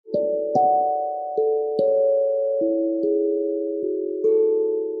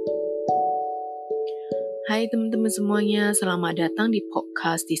Hai teman-teman semuanya, selamat datang di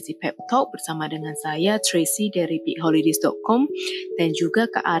podcast DC Pep Talk bersama dengan saya Tracy dari bigholidays.com dan juga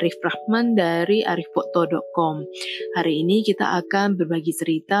Kak Arif Rahman dari ariffoto.com. Hari ini kita akan berbagi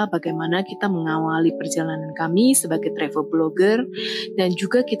cerita bagaimana kita mengawali perjalanan kami sebagai travel blogger dan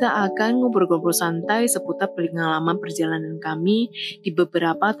juga kita akan ngobrol-ngobrol santai seputar pengalaman perjalanan kami di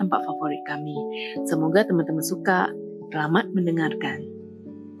beberapa tempat favorit kami. Semoga teman-teman suka. Selamat mendengarkan.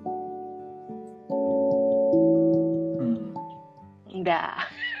 Enggak,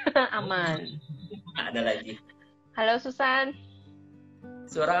 aman. Ada lagi. Halo Susan.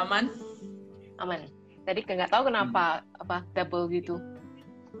 Suara aman? Aman. Tadi nggak tahu kenapa double gitu.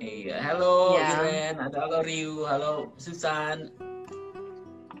 Iya, halo Ya. Iren, halo Ryu, halo Susan.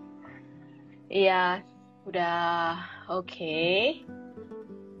 Iya, udah oke.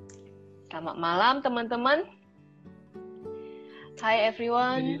 Selamat malam teman-teman. Hi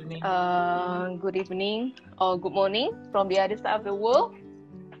everyone. Good evening. Good evening or good morning from the other side of the world.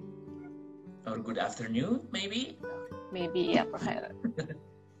 Or good afternoon, maybe? Maybe, yeah, perhaps.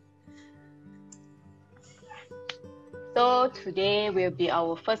 So today will be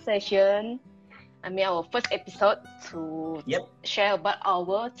our first session. Our first episode to share about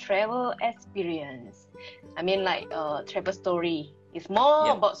our travel experience. Travel story. It's more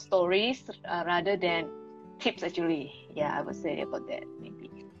about stories rather than tips actually. Yeah, I would say about that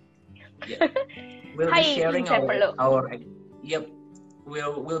maybe. Yeah. We'll be sharing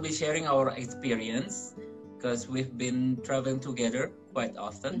we'll be sharing our experience because we've been traveling together quite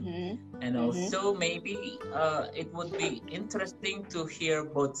often, and also maybe it would be interesting to hear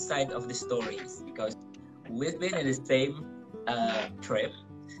both sides of the stories because we've been in the same trip,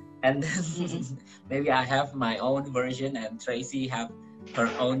 and then maybe I have my own version and Tracy have her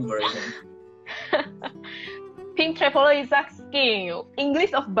own version. Pink Traveler is asking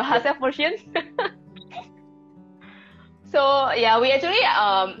English of Bahasa version. So yeah, we actually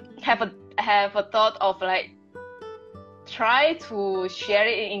have a thought of like try to share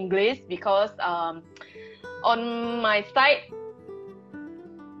it in English because on my side,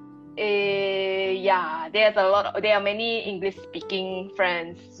 there are many English speaking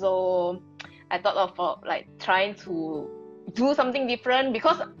friends. So I thought of like trying to do something different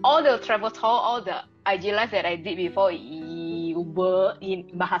because all the travel tour, all the IG live that I did before were in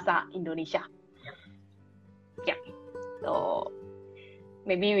Bahasa Indonesia. Yeah. So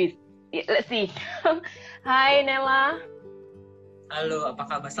maybe let's see. Hi Nella. Halo, apa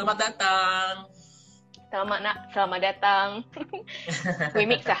kabar? Selamat datang. Selamat datang. We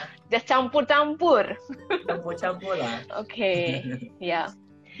mix just campur-campur. Campur-campur lah. Okay. Yeah.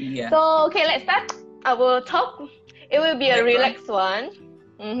 Iya. So okay, let's start our talk. It will be a relaxed one.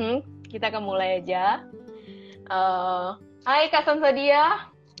 Kita akan mulai aja. Hai Kak Sansadia.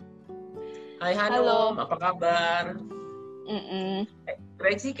 Hai Hanum, apa kabar?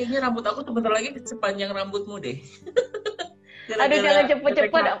 Tracy, kayaknya rambut aku sebentar lagi sepanjang rambutmu deh. Aduh, jangan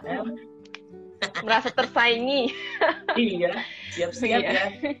cepet-cepet. Merasa tersaingi. Iya, siap-siap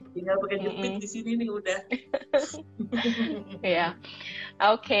ya. Tinggal pakai jepit di sini nih udah. Iya.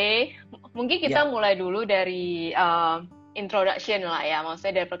 Oke. Mungkin kita mulai dulu dari introduction lah ya.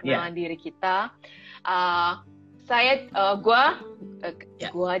 Maksudnya dari perkenalan diri kita. Gua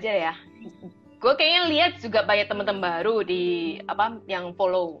aja ya. Gue kayaknya lihat juga banyak teman-teman baru di yang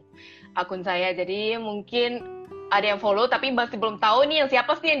follow akun saya. Jadi mungkin ada yang follow tapi masih belum tahu nih yang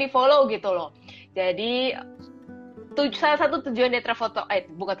siapa sih yang di follow gitu loh. Jadi salah satu tujuan dari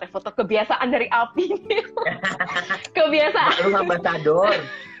kebiasaan dari Alpi. Kebiasaan. Lu ambassador.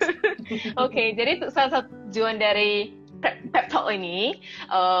 Oke, jadi salah satu tujuan dari Pep Talk ini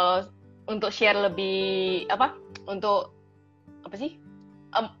untuk share lebih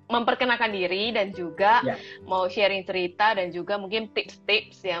memperkenalkan diri dan juga mau sharing cerita dan juga mungkin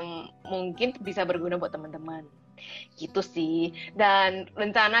tips-tips yang mungkin bisa berguna buat teman-teman. Gitu sih. Dan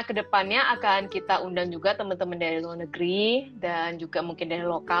rencana kedepannya akan kita undang juga teman-teman dari luar negeri dan juga mungkin dari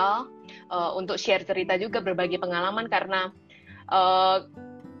lokal untuk share cerita juga, berbagi pengalaman karena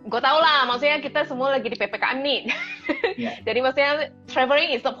gue tau lah, maksudnya kita semua lagi di PPKM nih. Jadi maksudnya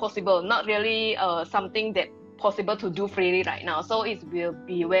traveling is not possible, not really something that possible to do freely right now. So it will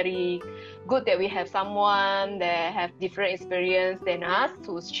be very good that we have someone that have different experience than us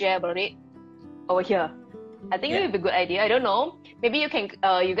to share about it over here. I think it will be a good idea. I don't know. Maybe you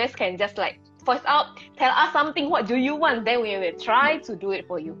guys can just like voice out, tell us something. What do you want? Then we will try to do it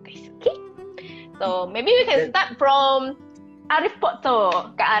for you guys. Okay? So maybe we can start from Arif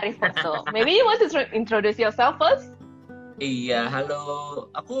Foto, Kak Arif Foto. Maybe you want to introduce yourself first? Iya, halo.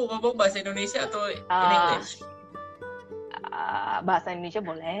 Aku ngomong bahasa Indonesia atau in English? bahasa Indonesia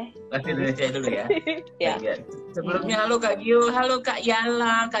boleh. Bahasa Indonesia dulu ya. Ya. Sebelumnya halo Kak Gio, halo Kak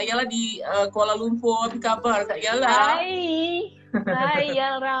Yala. Kak Yala di Kuala Lumpur, apa kabar Kak Yala? Hai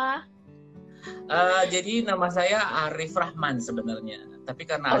Yara. Jadi nama saya Arif Rahman sebenarnya. Tapi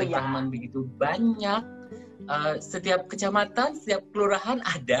karena Arif Rahman begitu banyak, setiap kecamatan, setiap kelurahan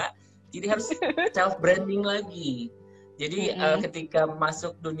ada. Jadi harus self branding lagi. Jadi ketika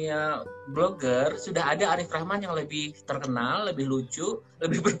masuk dunia blogger, sudah ada Arif Rahman yang lebih terkenal, lebih lucu,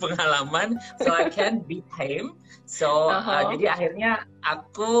 lebih berpengalaman, so I can beat him. So jadi akhirnya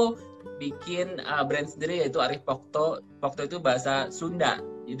aku bikin brand sendiri, yaitu Arif Pokto. Pokto itu bahasa Sunda,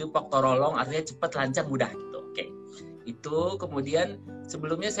 itu Pokto Rolong, artinya cepat, lancar, mudah gitu. Oke. Itu kemudian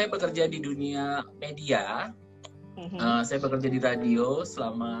sebelumnya saya bekerja di dunia media. Saya bekerja di radio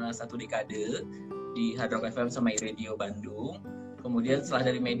selama 1 dekade di Hard Rock FM sama Radio Bandung. Kemudian setelah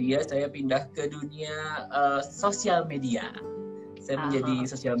dari media saya pindah ke dunia sosial media. Saya menjadi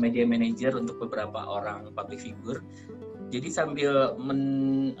social media manager untuk beberapa orang public figure. Jadi sambil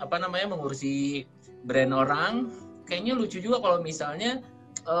mengurusi brand orang, kayaknya lucu juga kalau misalnya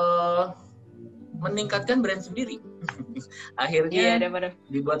meningkatkan brand sendiri. Akhirnya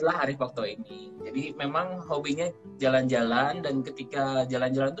dibuatlah Arif Pokto ini. Jadi memang hobinya jalan-jalan, dan ketika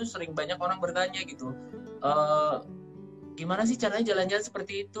jalan-jalan tuh sering banyak orang bertanya gitu, gimana sih caranya jalan-jalan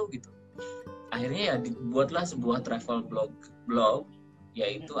seperti itu gitu. Akhirnya ya dibuatlah sebuah travel blog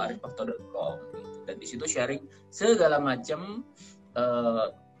yaitu arifpokto.com gitu. Dan di situ sharing segala macam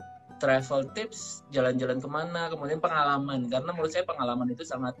travel tips, jalan-jalan kemana, kemudian pengalaman, karena menurut saya pengalaman itu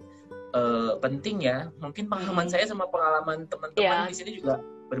sangat penting ya. Mungkin pengalaman saya sama pengalaman teman-teman di sini juga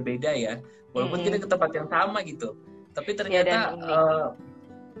berbeda ya, walaupun kita ke tempat yang sama gitu, tapi ternyata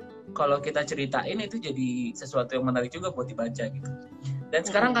kalau kita ceritain itu jadi sesuatu yang menarik juga buat dibaca gitu. Dan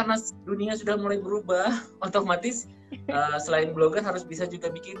sekarang karena dunia sudah mulai berubah, otomatis selain blogger harus bisa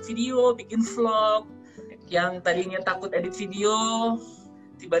juga bikin video, bikin vlog. Yang tadinya takut edit video,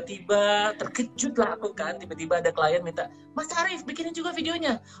 tiba-tiba terkejut lah aku kan, tiba-tiba ada klien minta, Mas Arif bikinin juga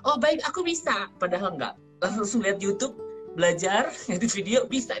videonya. Oh baik, aku bisa. Padahal enggak, langsung lihat YouTube, belajar, edit video,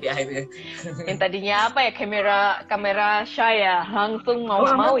 bisa di akhirnya. Yang tadinya apa ya, kamera shy ya, langsung mau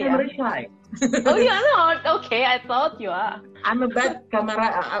ya. Kamera shy. Oh yeah, no, okay, I thought you are. I'm a bad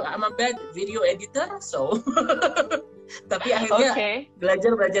video editor, so. Tapi akhirnya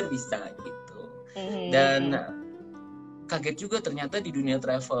belajar bisa gitu. Dan kaget juga ternyata di dunia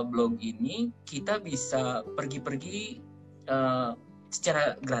travel blog ini kita bisa pergi-pergi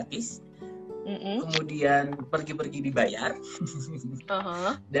secara gratis, kemudian pergi-pergi dibayar,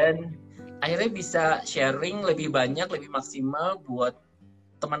 dan akhirnya bisa sharing lebih banyak, lebih maksimal buat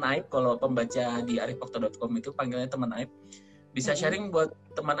teman Aib. Kalau pembaca di arifpokto.com itu panggilnya teman Aib, bisa sharing buat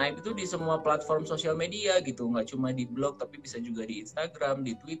teman Aib itu di semua platform sosial media gitu, nggak cuma di blog tapi bisa juga di Instagram,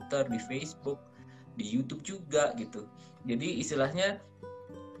 di Twitter, di Facebook, di YouTube juga gitu. Jadi istilahnya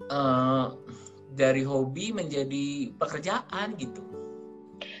dari hobi menjadi pekerjaan gitu.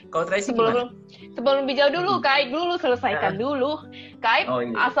 Kalau Tracy sebelum bijau dulu, Kak Aib dulu selesaikan dulu. Kak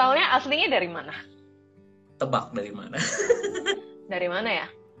Aib aslinya dari mana? Tebak dari mana? Dari mana ya?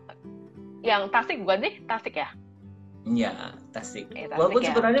 Yang Tasik bukan sih? Tasik ya? Iya, Tasik. Walaupun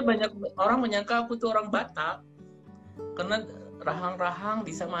sebenarnya banyak orang menyangka aku tuh orang Batak. Karena rahang-rahang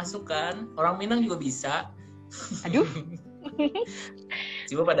bisa masuk kan. Orang Minang juga bisa. Aduh.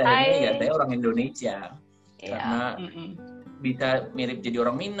 Cuma pada akhirnya ya saya orang Indonesia. Karena bisa mirip jadi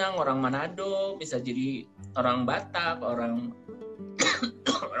orang Minang, orang Manado, bisa jadi orang Batak, orang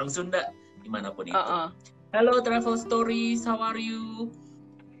Sunda, dimanapun itu. Hello Travel Stories, how are you?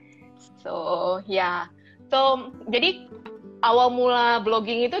 So jadi awal mula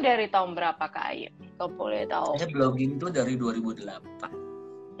blogging itu dari tahun berapa Kak Aib? Kalau boleh tahu. Saya blogging itu dari 2008.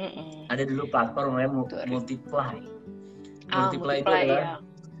 Ada dulu platform namanya Multiply. Multiply itu adalah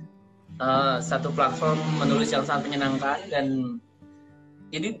satu platform menulis yang sangat menyenangkan, dan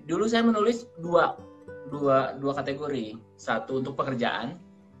jadi dulu saya menulis dua kategori. Satu untuk pekerjaan,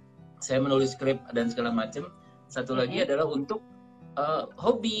 saya menulis skrip dan segala macam. Satu lagi adalah untuk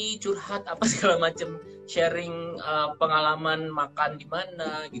hobi, curhat apa segala macam, sharing pengalaman makan di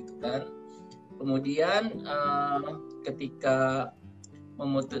mana gitu kan. Kemudian ketika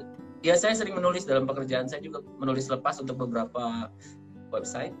saya sering menulis dalam pekerjaan, saya juga menulis lepas untuk beberapa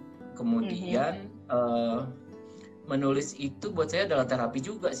website. Kemudian menulis itu buat saya adalah terapi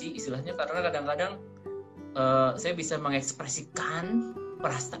juga sih istilahnya, karena kadang-kadang saya bisa mengekspresikan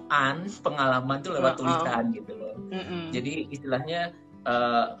perasaan, pengalaman tuh lewat tulisan gitu loh. Jadi istilahnya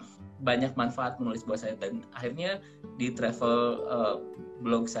banyak manfaat menulis buat saya, dan akhirnya di travel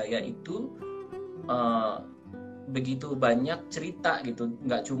blog saya itu begitu banyak cerita gitu,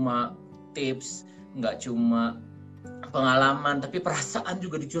 nggak cuma tips, nggak cuma pengalaman, tapi perasaan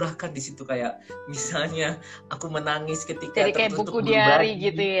juga dicurahkan di situ, kayak misalnya aku menangis ketika jadi kayak tertutup buku diary berbagi.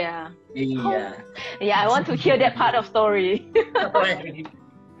 gitu ya. Iya. Yeah, I want to hear that part of story.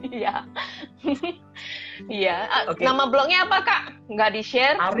 Iya. Iya. Okay. Nama blognya apa Kak? Nggak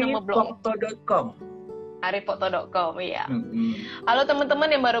di-share? Nama blog. arifpokto.com. arifpokto.com, iya. Halo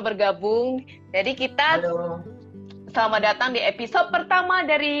teman-teman yang baru bergabung. Jadi kita selamat datang di episode pertama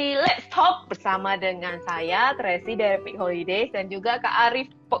dari Let's Talk bersama dengan saya Tracy dari Peak Holidays dan juga Kak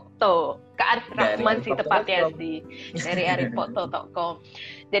Arif Pokto. Kak Arif Rahman sih tepatnya sih, dari arifpokto.com.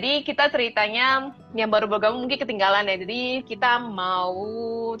 Jadi kita ceritanya yang baru bergabung mungkin ketinggalan ya. Jadi kita mau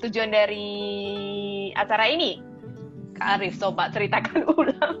tujuan dari acara ini. Kak Arif, coba ceritakan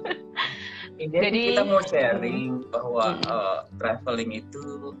ulang. Jadi kita mau sharing bahwa traveling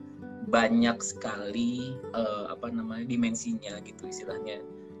itu banyak sekali dimensinya gitu istilahnya.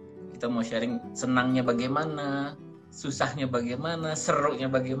 Kita mau sharing senangnya bagaimana, susahnya bagaimana, serunya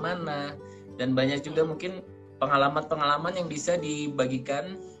bagaimana, dan banyak juga mungkin pengalaman-pengalaman yang bisa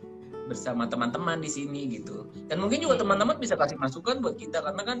dibagikan bersama teman-teman di sini gitu. Dan mungkin juga teman-teman bisa kasih masukan buat kita,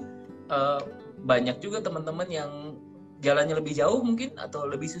 karena kan banyak juga teman-teman yang jalannya lebih jauh mungkin, atau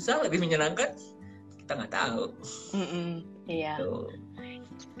lebih susah, lebih menyenangkan, kita nggak tahu. Iya.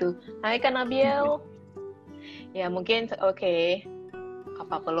 Gitu. Hai Kak Nabil. Ya mungkin oke.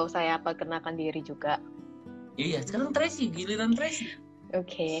 Apa perlu saya perkenalkan diri juga? Iya, sekarang Tracy, giliran Tracy.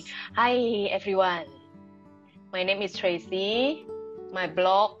 Okay. Hi everyone. My name is Tracy. My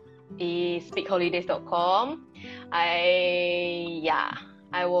blog is speakholidays.com. I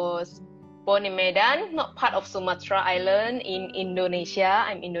was born in Medan, not part of Sumatra Island in Indonesia.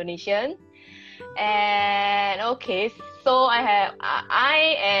 I'm Indonesian. And okay, so I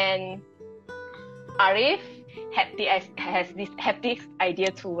and Arif have this idea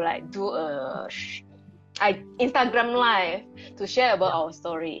to like do a Instagram live to share about our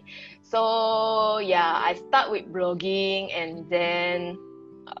story. So yeah, I start with blogging and then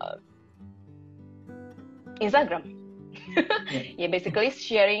Instagram. Yeah, basically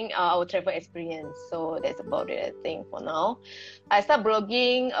sharing our travel experience. So that's about it, I think, for now. I start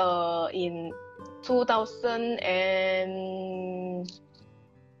blogging in 2000 and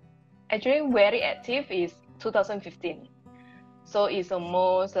actually very active is 2015. So it's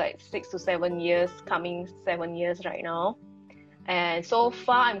almost like 6 to 7 years, coming 7 years right now. And so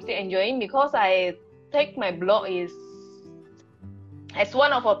far I'm still enjoying because I take my blog as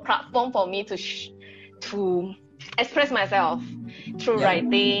one of a platform for me to express myself through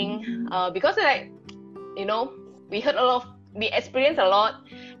writing, because like, you know, we experience a lot,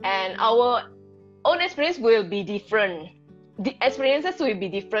 and our own experience will be different. The experiences will be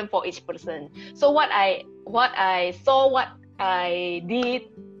different for each person. So what I saw, what I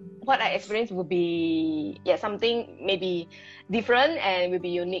did, what I experienced will be something maybe different and will be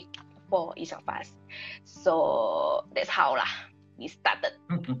unique for each of us. So that's how we started.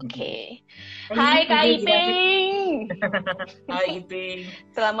 Okay. Hai Kak Iping. Hai Iping.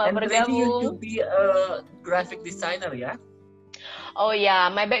 Selamat bergabung. You to be a graphic designer, ya? Oh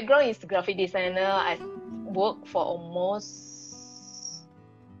yeah, my background is graphic designer. I worked for almost,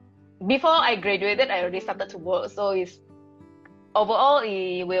 before I graduated, I already started to work. So overall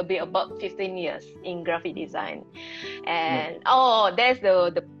it will be about 15 years in graphic design. And that's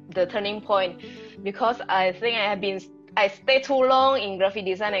the turning point, because I think I stayed too long in graphic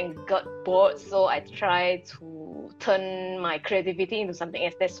design and got bored, so I tried to turn my creativity into something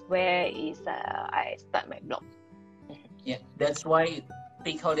else. That's where I start my blog. Yeah, that's why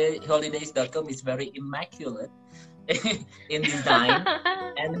peakholidays.com is very immaculate in design,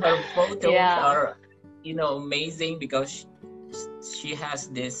 and her photos are, amazing, because she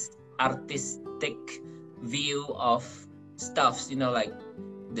has this artistic view of stuffs, like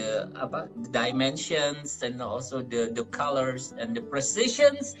the dimensions and also the colors and the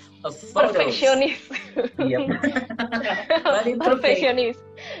precisions of photos. Perfectionist. Yep. Perfectionist.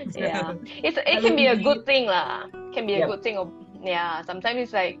 Okay. Yeah. It can be a good thing lah. Can be a good thing. Yeah. Sometimes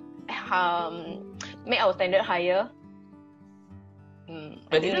it's like make our standard higher.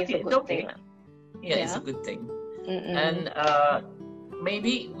 But it's a good thing. Yeah, it's a good thing. And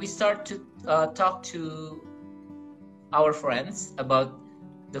maybe we start to talk to our friends about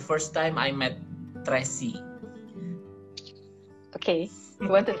the first time I met Tracy. Okay,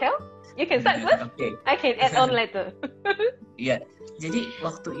 you want to tell? You can start first. Okay. I can add on later. Iya, jadi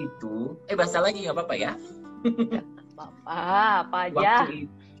waktu itu, bahasa lagi nggak apa-apa ya? Nggak apa-apa, apa aja.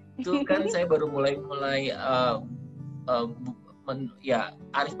 Waktu itu kan saya baru mulai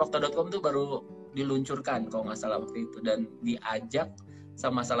arifpokto.com tuh baru diluncurkan kalau nggak salah waktu itu, dan diajak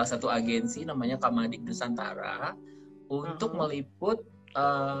sama salah satu agensi namanya Kamadik Nusantara untuk meliput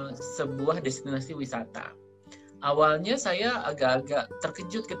sebuah destinasi wisata. Awalnya saya agak-agak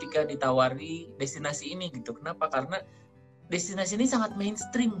terkejut ketika ditawari destinasi ini gitu. Kenapa? Karena destinasi ini sangat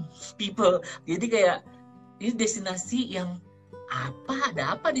mainstream people. Jadi kayak ini destinasi yang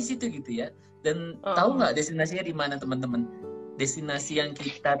ada apa di situ gitu ya. Dan tahu nggak destinasinya di mana teman-teman? Destinasi yang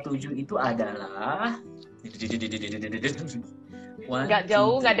kita tuju itu adalah nggak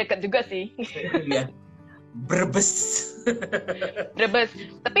jauh, nggak deket juga sih. Iya. Brebes. Brebes.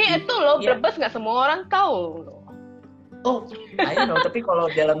 Tapi itu loh, Brebes nggak semua orang tahu loh. Oh, I know. Tapi kalau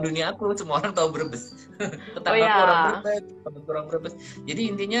dalam dunia aku semua orang tahu Brebes. Tetanggaku orang Brebes. Jadi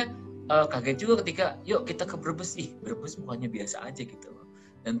intinya kaget juga ketika yuk kita ke Brebes. Brebes mukanya biasa aja gitu.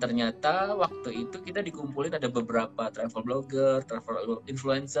 Dan ternyata waktu itu kita dikumpulin ada beberapa travel blogger, travel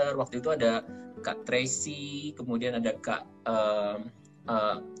influencer. Waktu itu ada Kak Tracy, kemudian ada Kak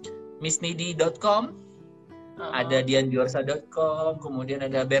missnidi.com, ada diandiorsa.com, kemudian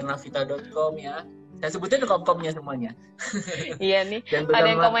ada bernavita.com ya. Saya sebutnya .com-nya semuanya. Iya nih. Ada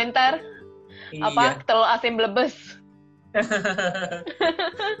yang komentar apa telur asin Brebes.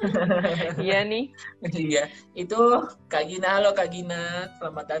 Iya nih. Iya, itu Kak Gina. Halo Kak Gina,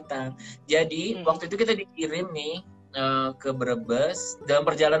 selamat datang. Jadi waktu itu kita dikirim nih ke Brebes. Dalam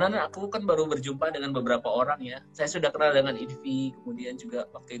perjalanan aku kan baru berjumpa dengan beberapa orang ya. Saya sudah kenal dengan Idvi, kemudian juga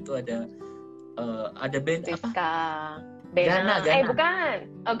waktu itu ada band Rizka, Gana. Bukan.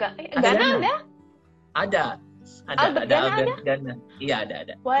 Oh, Gana ada? Ada Gana. Iya,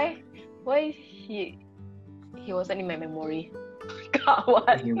 ada. Why he wasn't in my memory.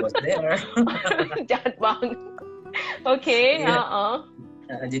 Kawan. He was there. Jahat banget. Oke,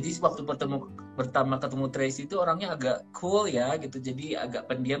 jadi waktu pertama ketemu Tracy itu orangnya agak cool ya gitu, jadi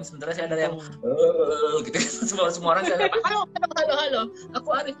agak pendiam. Sementara saya ada yang gitu. Semua orang saya halo,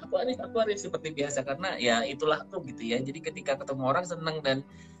 aku Arif seperti biasa, karena ya itulah aku gitu ya. Jadi ketika ketemu orang seneng dan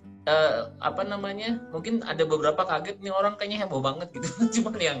mungkin ada beberapa kaget nih orang kayaknya heboh banget gitu.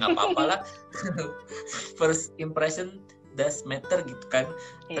 Cuman ya nggak apa-apa lah. First impression does matter gitu kan.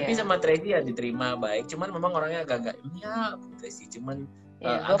 Tapi sama Tracy ya diterima baik. Cuman memang orangnya agak-agak Tracy cuman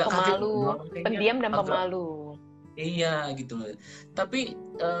agak pemalu, pendiam dan pemalu. Iya gitu loh. Tapi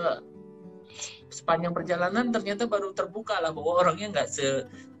sepanjang perjalanan ternyata baru terbuka lah bahwa orangnya nggak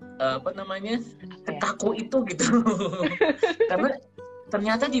kaku itu gitu. Karena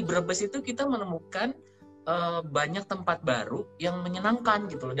ternyata di Brebes itu kita menemukan banyak tempat baru yang menyenangkan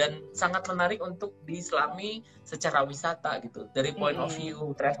gitu loh, dan sangat menarik untuk diselami secara wisata gitu. Dari point of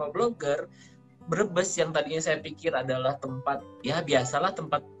view travel blogger, Brebes yang tadinya saya pikir adalah tempat ya biasalah,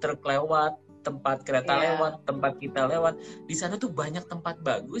 tempat truk lewat, tempat kereta lewat, tempat kita lewat. Di sana tuh banyak tempat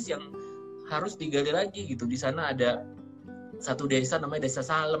bagus yang harus digali lagi gitu. Di sana ada satu desa namanya Desa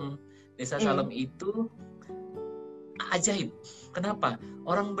Salem. Desa Salem itu ajaib. Kenapa?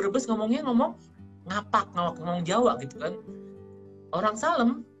 Orang Brebes ngomong Jawa gitu kan. Orang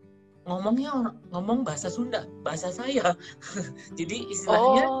Salem ngomong bahasa Sunda, bahasa saya. Jadi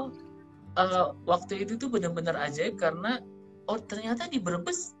istilahnya waktu itu tuh benar-benar ajaib karena ternyata di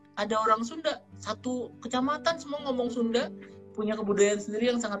Brebes ada orang Sunda. Satu kecamatan semua ngomong Sunda, punya kebudayaan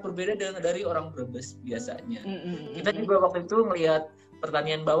sendiri yang sangat berbeda dari orang Brebes biasanya. Kita juga waktu itu ngelihat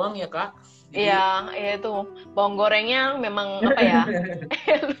pertanian bawang ya Kak. Iya, itu bawang gorengnya memang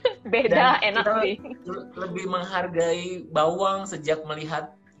beda, enak sih. Lebih menghargai bawang sejak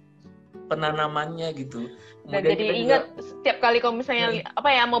melihat penanamannya gitu. Dan jadi ingat setiap kali kalau misalnya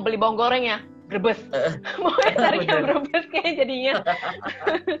mau beli bawang goreng ya Brebes, mau cari yang Brebes kayak jadinya.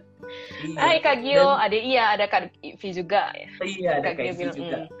 Hai Kak Gio, ada Kak Ivi juga ya. Iya, ada Kak Ivi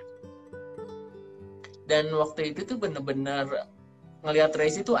juga. Dan waktu itu tuh bener-bener ngelihat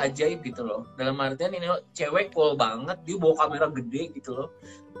Tracy tuh ajaib gitu loh. Dalam artian ini cewek cool banget, dia bawa kamera gede gitu loh.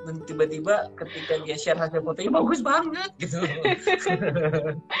 Dan tiba-tiba ketika dia share hasil fotonya bagus banget gitu.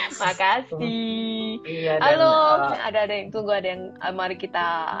 Makasih. Iya, halo, ada yang tunggu, ada yang mari kita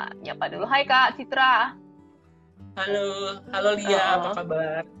nyapa dulu. Hai Kak Citra. Halo Lia, apa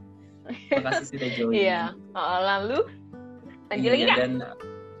kabar? Makasih sudah join. Iya. Lalu lanjut lagi Kak. Dan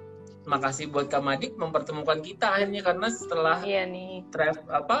makasih buat Kak Madik mempertemukan kita akhirnya, karena setelah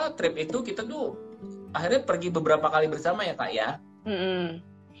trip itu kita tuh akhirnya pergi beberapa kali bersama ya Kak ya.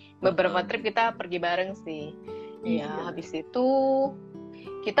 Beberapa trip kita pergi bareng sih. Iya, habis itu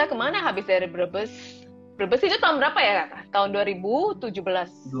kita kemana habis dari Brebes? Brebes itu tahun berapa ya Kak? Tahun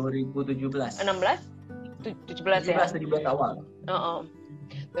 2017. 2017. 17 ya. 17 awal.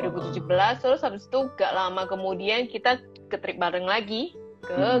 2017, terus habis itu gak lama kemudian kita ke trip bareng lagi ke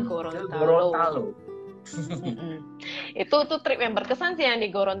ke Gorontalo. Itu tuh trip yang berkesan sih yang di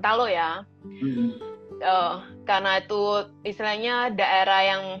Gorontalo ya. Karena itu istilahnya daerah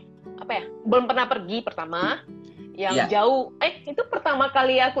yang apa ya, belum pernah pergi pertama, yang jauh. Itu pertama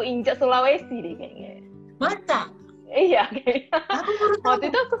kali aku injak Sulawesi deh kayaknya. Mata? Iya kayaknya. Waktu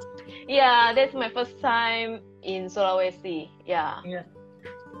itu aku, that's my first time in Sulawesi.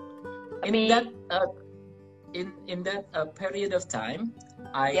 In that period of time,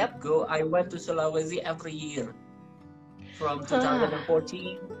 I went to Sulawesi every year from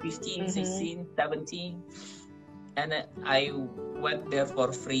 2014, 15, 16, 17, and I went there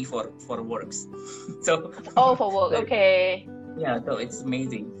for free for works. So for work, okay. Yeah, so it's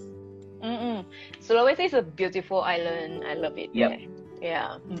amazing. Sulawesi is a beautiful island. I love it. Yep.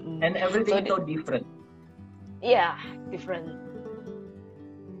 Yeah. And everything so different. Yeah, different.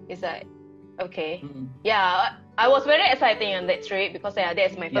 It's like, okay. Yeah, I was very excited on that trip because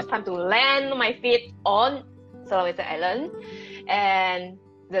that's my first time to land my feet on Sulawesi Island. And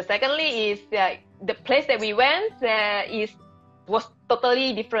the secondly is the place that we went was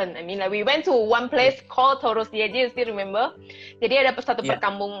totally different. I mean, like we went to one place called Torosiaje, you still remember? Jadi ada satu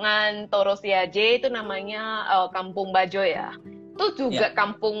perkampungan Torosiaje, itu namanya Kampung Bajo ya. Itu juga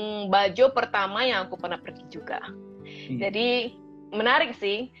Kampung Bajo pertama yang aku pernah pergi juga. Jadi menarik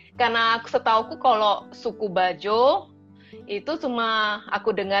sih, karena setauku kalau suku Bajo itu cuma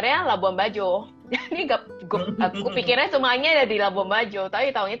aku dengarnya Labuan Bajo. Jadi aku pikirnya semuanya ada di Labuan Bajo,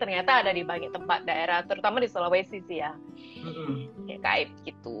 tapi tahunya ternyata ada di banyak tempat daerah, terutama di Sulawesi sih ya. Kayak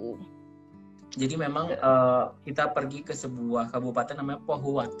gitu. Jadi memang kita pergi ke sebuah kabupaten namanya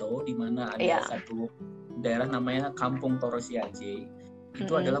Pohuwato, di mana ada satu daerah namanya Kampung Torosiaje.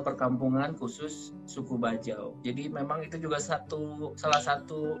 Itu adalah perkampungan khusus suku Bajau. Jadi memang itu juga salah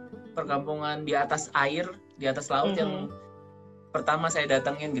satu perkampungan di atas air, di atas laut yang pertama saya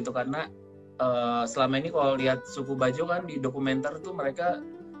datangin gitu, karena selama ini kalau lihat suku Bajau kan di dokumenter tuh mereka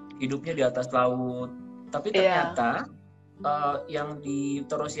hidupnya di atas laut. Tapi ternyata yang di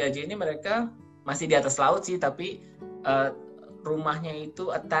Torosiaje ini mereka masih di atas laut sih, tapi rumahnya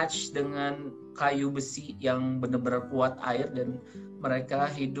itu attached dengan kayu besi yang benar-benar kuat air, dan mereka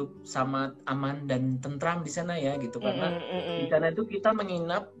hidup sama aman dan tentram di sana ya gitu, karena di sana itu kita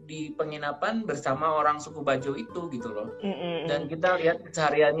menginap di penginapan bersama orang suku Bajo itu gitu loh. Dan kita lihat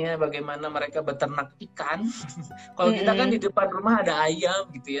kesehariannya bagaimana mereka beternak ikan. Kalau kita kan di depan rumah ada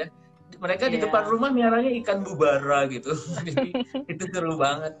ayam gitu ya, mereka di depan rumah miaranya ikan bubara gitu. Jadi itu seru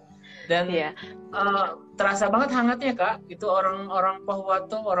banget. Dan terasa banget hangatnya Kak, itu orang-orang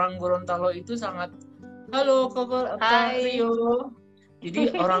Pohuwato, orang Gorontalo itu sangat halo Kak Rio.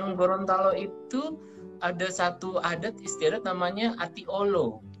 Jadi orang Gorontalo itu ada satu adat istiadat namanya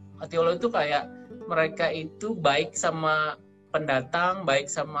Atiolo. Atiolo itu kayak mereka itu baik sama pendatang, baik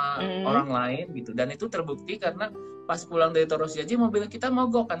sama orang lain gitu. Dan itu terbukti karena pas pulang dari Torosiaje mobil kita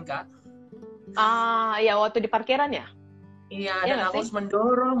mogok kan Kak? Ya waktu di parkiran ya? Iya, dan aku harus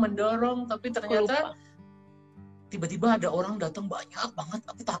mendorong, tapi ternyata tiba-tiba ada orang datang banyak banget.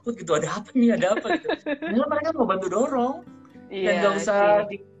 Aku takut gitu, ada apa nih, ada apa gitu. Ternyata mereka mau bantu dorong. Dan gak usah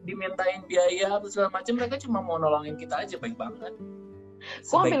dimintain biaya atau segala macam, mereka cuma mau nolongin kita aja, baik banget. Gue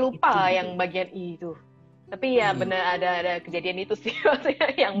sampai lupa yang bagian itu. Tapi ya benar ada kejadian itu sih,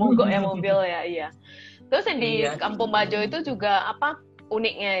 yang mogok ya mobil ya, iya. Terus yang di Kampung Bajo itu juga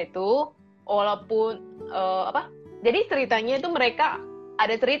uniknya itu, walaupun jadi ceritanya itu mereka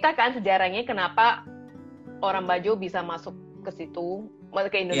ada cerita kan sejarahnya kenapa orang Bajo bisa masuk ke situ,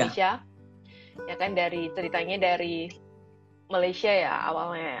 ke Indonesia. Ya kan ceritanya dari Malaysia ya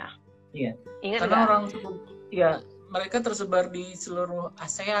awalnya ya. Iya. Ingat karena gak? orang suku mereka tersebar di seluruh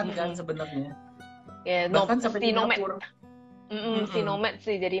ASEAN kan sebenarnya. Ya, bahkan sampai Singapura. Nomad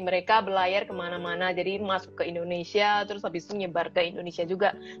sih, jadi mereka berlayar kemana-mana, jadi masuk ke Indonesia, terus habis itu nyebar ke Indonesia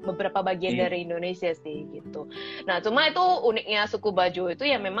juga, beberapa bagian dari Indonesia sih gitu. Nah cuma itu uniknya suku Bajo itu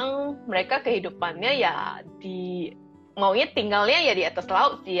ya memang mereka kehidupannya ya maunya tinggalnya ya di atas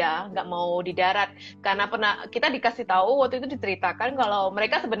laut sih ya, nggak mau di darat. Karena pernah kita dikasih tahu waktu itu diceritakan kalau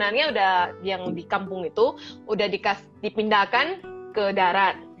mereka sebenarnya udah yang di kampung itu udah dipindahkan ke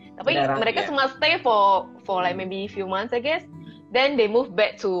darat. Tapi mereka cuma stay for like maybe few months I guess. Then they move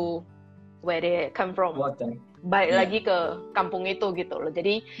back to where they come from. Balik lagi ke kampung itu gitu loh.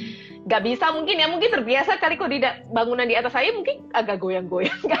 Jadi nggak bisa mungkin terbiasa kali kalau bangunan di atas saya mungkin agak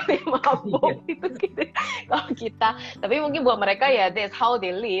goyang-goyang kali mabuk gitu. Kalau kita, tapi mungkin buat mereka ya that's how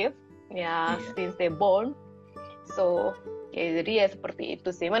they live ya since they born. So jadi ya seperti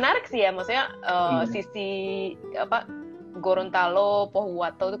itu sih. Menarik sih ya, maksudnya sisi Gorontalo,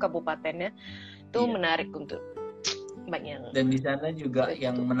 Pohuwato itu kabupatennya itu menarik untuk banyak. Dan di sana juga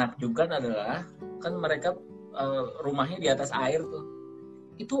yang menakjubkan adalah kan mereka rumahnya di atas air tuh.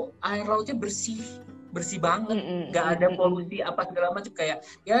 Itu air lautnya bersih banget, nggak ada polusi apa segala macam, kayak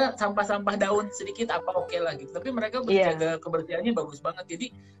ya sampah-sampah daun sedikit apa oke lah gitu. Tapi mereka berjaga kebersihannya bagus banget. Jadi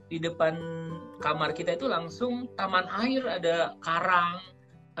di depan kamar kita itu langsung taman air, ada karang,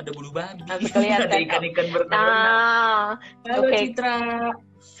 ada bulu babi, ada ikan-ikan berenang. Halo Citra.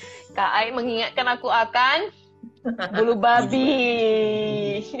 Kak Ai mengingatkan aku akan bulu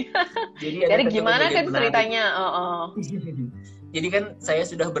babi. Jadi gimana kan ceritanya? Jadi kan saya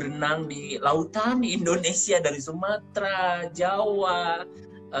sudah berenang di lautan di Indonesia, dari Sumatera, Jawa,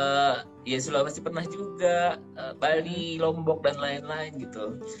 ya Sulawesi pernah juga, Bali, Lombok dan lain-lain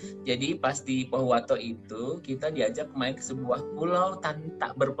gitu. Jadi pas di Pohuwato itu kita diajak main ke sebuah pulau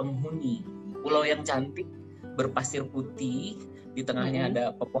tak berpenghuni, pulau yang cantik berpasir putih, di tengahnya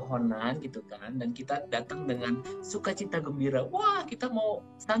ada pepohonan gitu kan, dan kita datang dengan sukacita gembira. Wah, kita mau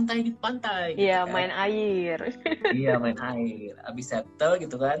santai di pantai. Iya, gitu kan. main air. Iya, main air. Abis settle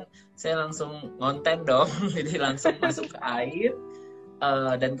gitu kan, saya langsung ngonten dong, jadi langsung masuk ke air.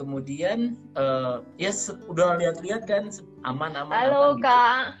 Dan kemudian ya udah lihat-lihat kan, aman-aman. Halo gitu.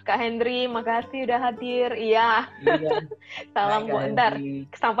 Kak Hendri, makasih udah hadir. Iya. Salam buat ntar,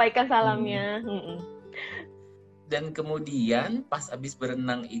 sampaikan salamnya. Dan kemudian pas abis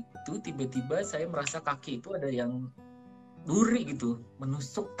berenang itu tiba-tiba saya merasa kaki itu ada yang duri gitu,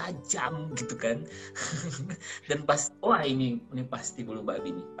 menusuk tajam gitu kan. Dan pas wah ini pasti bulu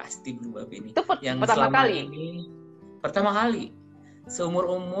babi nih, pasti bulu babi nih. Itu yang pertama kali. Pertama kali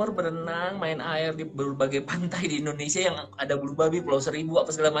seumur-umur berenang main air di berbagai pantai di Indonesia yang ada bulu babi, Pulau Seribu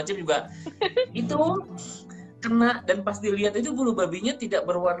apa segala macam juga itu kena. Dan pas dilihat itu bulu babinya tidak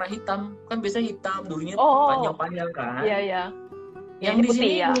berwarna hitam, kan biasanya hitam, durinya panjang-panjang kan. Iya. Yang di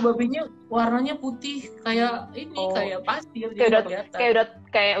sini bulu babinya warnanya putih kayak ini, kayak pasir.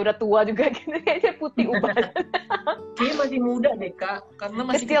 Kayak udah tua juga gitu, kayaknya putih uban. Kayaknya masih muda deh Kak, karena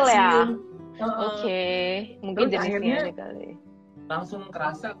masih kecil. Ya? Oke, mungkin jenisnya ada kali. Langsung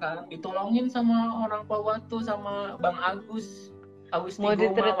kerasa kan, ditolongin sama orang Pohuwato, sama Bang Agus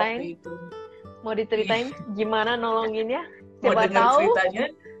Tigoma waktu itu. Mau diceritain gimana nolonginnya? Siapa tahu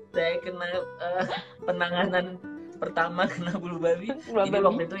ceritanya saya kena penanganan pertama kena bulu babi. Jadi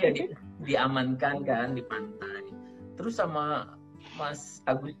waktu itu ya diamankan kan di pantai. Terus sama Mas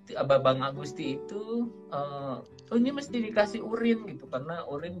Agusti, Bang Agusti itu ini mesti dikasih urin gitu, karena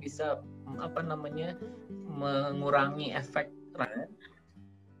urin bisa mengurangi efek.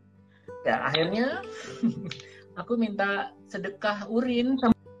 Ya akhirnya aku minta sedekah urin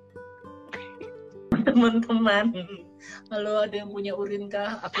sama teman-teman. Kalau ada yang punya urin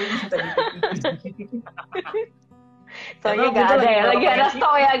kah? Aku minta dikasih. Soalnya nggak ada ya, lagi ada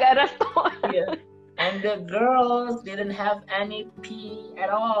stok ya, nggak ada stok. Yeah. And the girls didn't have any pee at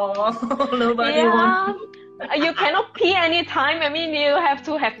all. Nobody wants. You cannot pee anytime. I mean, you have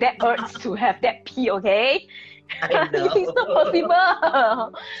to have that urge to have that pee, okay? I know. It's not possible.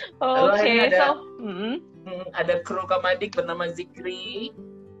 Okay, so ada kru Kamadik bernama Zikri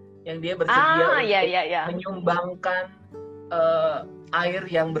yang dia bersedia menyumbangkan air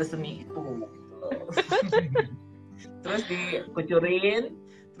yang berseni itu. Terus dikucurin,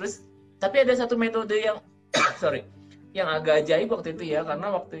 tapi ada satu metode yang yang agak ajaib waktu itu ya,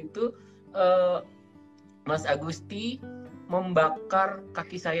 karena waktu itu Mas Agusti membakar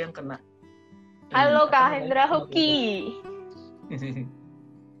kaki saya yang kena. Halo Kak Hendra Hoki.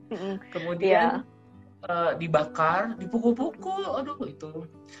 Kemudian dibakar, dipukul-pukul, aduh itu.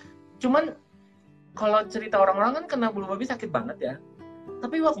 Cuman kalau cerita orang-orang kan kena bulu babi sakit banget ya.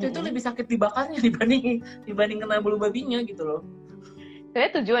 Tapi waktu itu lebih sakit dibakarnya dibanding kena bulu babinya gitu loh.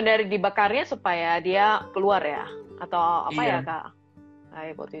 Jadi tujuan dari dibakarnya supaya dia keluar ya? Atau apa ya Kak?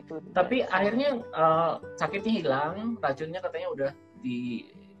 Waktu itu. Tapi akhirnya sakitnya hilang, racunnya katanya udah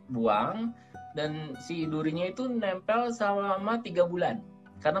dibuang, dan si durinya itu nempel selama 3 bulan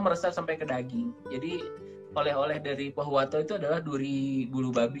karena meresap sampai ke daging. Jadi oleh-oleh dari Pohuwato itu adalah duri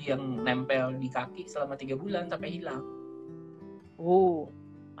bulu babi yang nempel di kaki selama 3 bulan sampai hilang. Oh,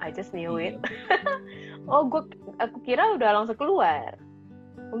 I just knew it. Aku kira udah langsung keluar.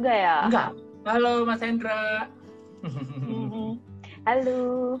 Enggak ya? Enggak. Halo Mas Hendra.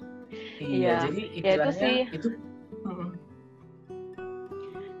 Halo. Iya, jadi istilahnya itu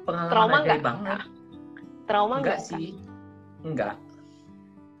pengalaman trauma ajaib banget. Trauma enggak sih? Enggak.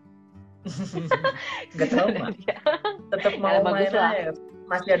 Enggak trauma. Tetap mau main air.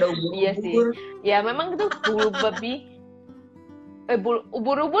 Masih ada ubur-ubur. Iya sih. Ya memang itu bulu babi.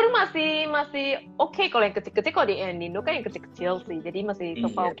 Ubur-ubur masih oke. Kalau yang kecil-kecil, kalau di Indo kan yang kecil-kecil sih. Jadi masih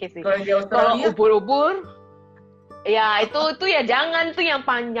oke sih. Kalau ubur-ubur Ya itu ya jangan tuh yang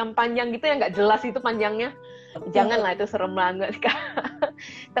panjang-panjang gitu yang nggak jelas itu panjangnya. Janganlah, itu serem banget Kak.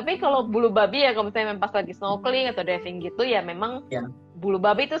 Tapi kalau bulu babi ya kalau misalnya pas lagi snorkeling atau diving gitu ya memang bulu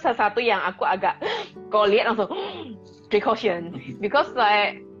babi itu salah satu yang aku agak kalau lihat langsung precaution because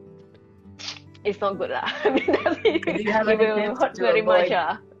like it's not good lah. Do you have any tips to very much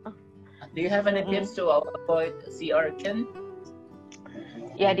avoid? Do you have any tips to avoid sea urchin?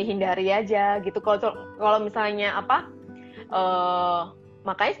 Ya dihindari aja gitu. Kalau misalnya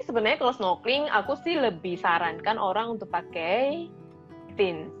makanya sih sebenarnya kalau snorkeling aku sih lebih sarankan orang untuk pakai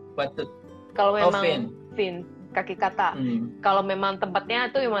fins. Kalau memang fins kaki kata. Kalau memang tempatnya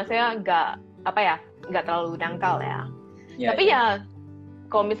tuh maksudnya nggak terlalu dangkal ya. Tapi ya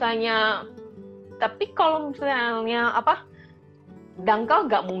kalau misalnya dangkal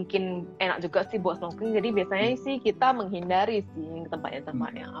nggak mungkin enak juga sih buat snorkeling. Jadi biasanya sih kita menghindari sih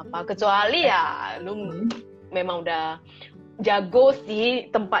tempat-tempat yang kecuali ya lu memang udah jago sih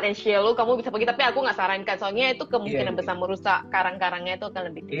tempat yang shallow kamu bisa pergi, tapi aku nggak sarankan soalnya itu kemungkinan besar merusak karang-karangnya itu akan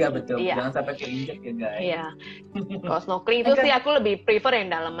lebih tinggi. Iya betul, jangan sampai keinjek ya guys. Iya. Kalau snorkeling itu sih aku lebih prefer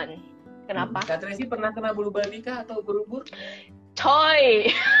yang dalaman. Kenapa? Kak Tracy pernah kena bulu babi kah atau ubur-ubur? Coy.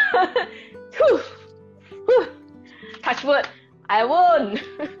 Touch wood. I won't.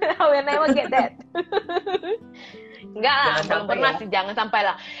 I will never get that. Enggak lah, belum pernah sih, jangan sampai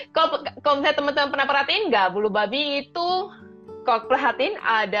lah. Kalau misalnya teman-teman pernah perhatiin nggak, bulu babi itu kalau perhatiin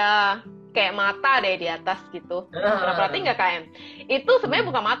ada kayak mata deh di atas gitu. Pernah perhatiin nggak KM? Itu sebenarnya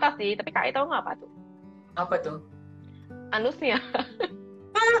bukan mata sih, tapi KM tahu nggak apa tuh? Apa tuh? Anusnya.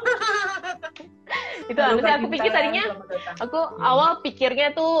 Itu anusnya. Aku pikir tadinya, awal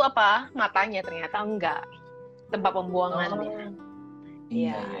pikirnya tuh matanya, ternyata enggak. Tempat pembuangan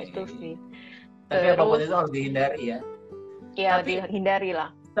ya. Itu sih. Tapi apapun itu harus dihindari ya. Iya, dihindari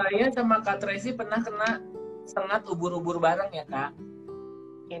lah. Saya sama Kak Tracy pernah kena sengat ubur-ubur bareng ya Kak.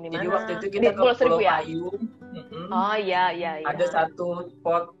 Jadi waktu itu kita ke Pulau Payung. Oh iya. Ada satu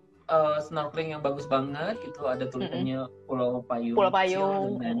spot snorkeling yang bagus banget gitu. Ada tulisannya Pulau Payung. Pulau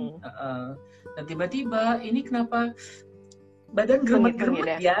Payung. Dan tiba-tiba ini kenapa badan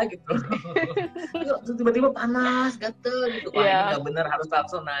gemet-gemet ya gitu. Tiba-tiba panas, gatel gitu. Wah, ini nggak benar, harus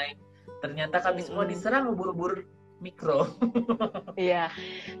langsung naik. Ternyata kami semua diserang ubur-ubur mikro. Iya.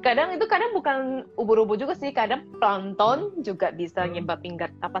 Kadang bukan ubur-ubur juga sih, kadang plankton juga bisa nyebabin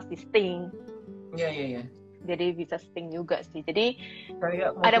sting. Iya. Jadi bisa sting juga sih. Jadi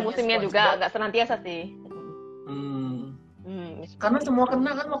ada musimnya juga, nggak senantiasa sih. Karena semua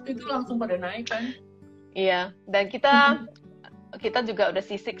kena kan waktu itu langsung pada naik kan. Iya, dan kita juga udah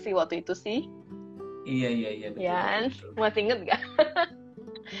sisik sih waktu itu sih. Iya. Betul, ya, masih inget gak?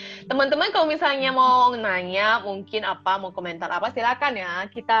 Teman-teman kalau misalnya mau nanya, mungkin mau komentar silakan ya.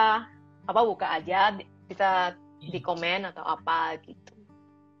 Kita buka aja, bisa di komen atau gitu.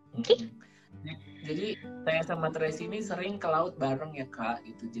 Jadi saya sama Tracy ini sering ke laut bareng ya Kak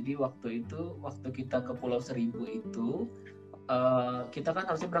gitu. Jadi waktu kita ke Pulau Seribu itu kita kan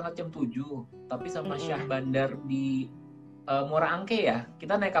harusnya berangkat jam 7, tapi sama Syah Bandar di Muara Angke ya.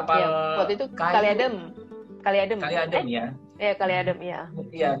 Kita naik kapal waktu itu Kaliadem ya. Iya, Kaliadem ya.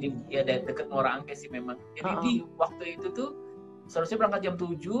 Iya, dekat Muara Angke sih memang. Jadi di waktu itu tuh seharusnya berangkat jam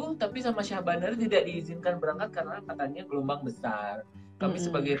 7, tapi sama Syah Bandar tidak diizinkan berangkat karena katanya gelombang besar. Kami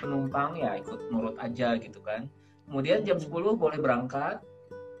sebagai penumpang ya ikut nurut aja gitu kan. Kemudian jam 10 boleh berangkat.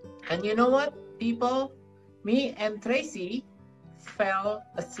 And you know what, people? Me and Tracy fell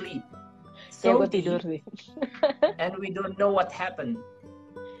asleep. So tidur sih. And we don't know what happened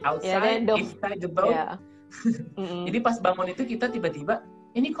outside inside the boat. Yeah. Jadi pas bangun itu kita tiba-tiba,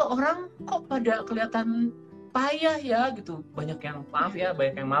 ini kok orang pada kelihatan payah ya gitu. Banyak yang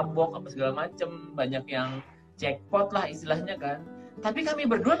banyak yang mabok apa segala macem, banyak yang jackpot lah istilahnya kan. Tapi kami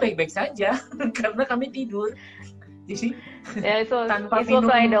berdua baik-baik saja karena kami tidur. Jadi tanpa minum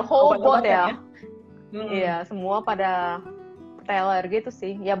the whole boat ya. Iya, semua pada teler gitu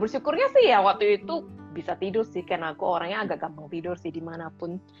sih. Ya bersyukurnya sih ya waktu itu bisa tidur sih, karena aku orangnya agak gampang tidur sih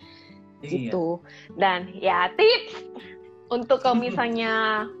dimanapun gitu. Dan ya tips untuk kalau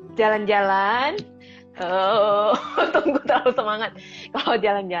misalnya jalan-jalan, tunggu terlalu semangat. Kalau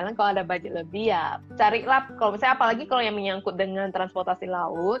jalan-jalan, kalau ada budget lebih ya carilah. Kalau misalnya apalagi kalau yang menyangkut dengan transportasi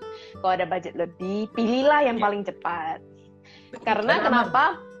laut, kalau ada budget lebih, pilihlah yang paling cepat. Karena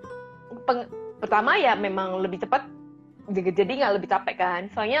kenapa? Pertama ya memang lebih cepat. Jadi nggak lebih capek kan.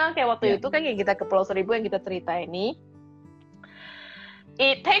 Soalnya kayak waktu itu kan yang kita ke Pulau Seribu yang kita cerita ini,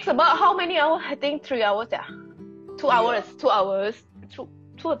 it takes about how many hours? I think 3 hours ya. 2 hours. 2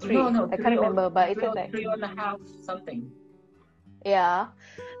 or 3. No, I can't remember, but it's like 3.5 something. Yeah,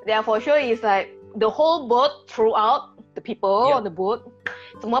 for sure it's like the whole boat throughout the people on the boat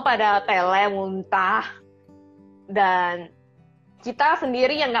semua pada tele muntah, dan kita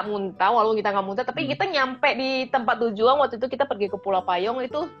sendiri yang nggak muntah, walaupun kita nggak muntah, tapi kita nyampe di tempat tujuan. Waktu itu kita pergi ke Pulau Payung,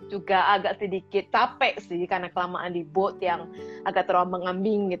 itu juga agak sedikit capek sih, karena kelamaan di boat yang agak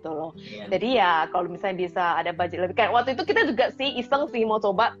terombang-ambing gitu loh. Jadi ya kalau misalnya bisa ada budget lebih, kayak waktu itu kita juga sih iseng sih mau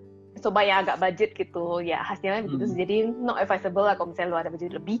coba yang agak budget gitu, ya hasilnya begitu. Jadi not advisable lah kalau misalnya lu ada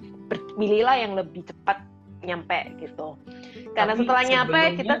budget lebih, pilihlah yang lebih cepat nyampe gitu. Karena tapi setelah nyampe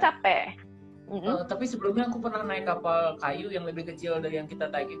kita capek. Tapi sebelumnya aku pernah naik kapal kayu yang lebih kecil dari yang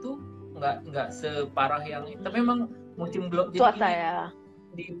kita naik itu, nggak separah yang, tapi memang musim belum. Cuaca ya.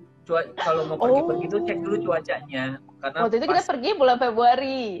 Kalau mau pergi-pergi itu cek dulu cuacanya. Karena waktu itu kita pergi bulan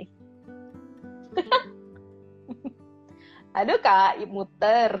Februari. Aduh Kak,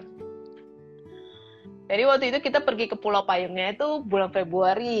 muter. Jadi waktu itu kita pergi ke Pulau Payungnya itu bulan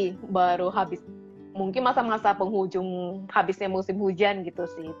Februari, baru habis. Mungkin masa-masa penghujung habisnya musim hujan gitu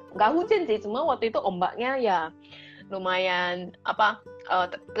sih. Nggak hujan sih, cuma waktu itu ombaknya ya lumayan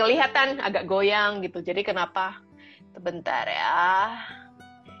kelihatan agak goyang gitu. Jadi kenapa? Sebentar ya.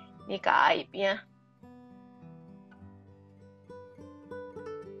 Ini keaibnya.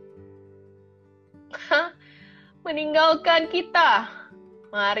 Meninggalkan kita.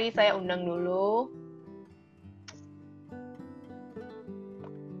 Mari saya undang dulu.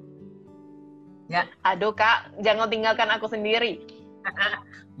 Ya. Aduh Kak, jangan tinggalkan aku sendiri.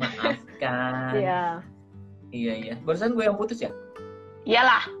 Maafkan. Iya. Iya. Barusan gue yang putus ya?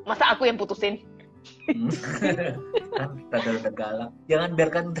 Iyalah, masa aku yang putusin? Rada galak. Jangan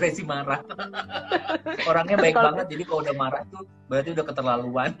biarkan Tracy marah. Orangnya baik banget, jadi kalau udah marah tuh berarti udah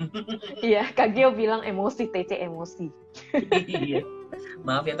keterlaluan. Iya, Kak Gio bilang emosi, TC emosi. Iya.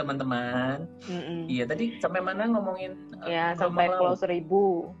 Maaf ya teman-teman. Iya, tadi sampai mana ngomongin? Ya, sampai Pulau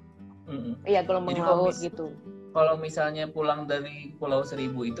Seribu. Iya, gelombang laut gitu. Kalau misalnya pulang dari Pulau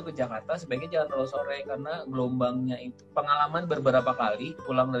Seribu itu ke Jakarta, sebaiknya jangan terlalu sore karena gelombangnya itu, pengalaman beberapa kali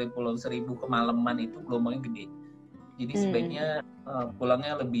pulang dari Pulau Seribu ke Maleman itu gelombangnya gede. Jadi sebaiknya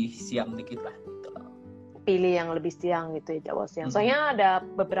pulangnya lebih siang dikit lah. Gitu. Pilih yang lebih siang gitu ya, jadwal siang. Soalnya ada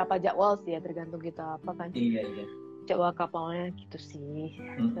beberapa jadwal sih ya, tergantung kita apa kan. Iya. Jadwal kapalnya gitu sih.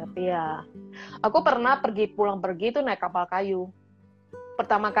 Tapi ya, aku pernah pulang pergi tuh naik kapal kayu.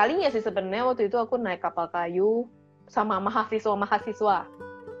 Pertama kalinya sih sebenarnya waktu itu aku naik kapal kayu sama mahasiswa.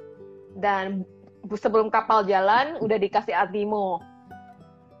 Dan sebelum kapal jalan udah dikasih Adimo.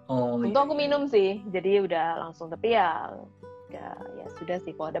 Untuk aku minum sih, jadi udah langsung. Tapi ya sudah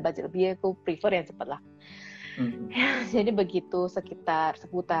sih, kalau ada budget lebih aku prefer yang cepat lah. Ya, jadi begitu seputar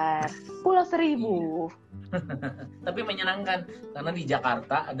Pulau Seribu. Tapi menyenangkan karena di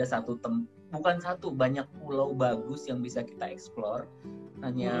Jakarta ada banyak pulau bagus yang bisa kita explore.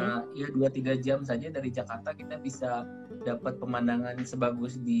 Hanya 2-3 jam saja dari Jakarta kita bisa dapat pemandangan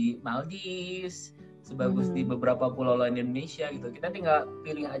sebagus di Maldives, sebagus di beberapa pulau lain di Indonesia gitu. Kita tinggal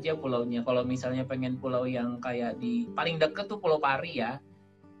pilih aja pulaunya. Kalau misalnya pengen pulau yang kayak di paling deket tuh Pulau Pari ya,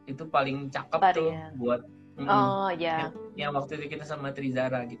 itu paling cakep Pari, tuh ya. Buat yang waktu itu kita sama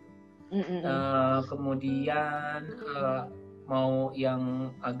Trizara gitu. Kemudian mau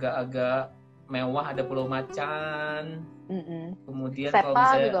yang agak-agak mewah ada Pulau Macan. Kemudian kalau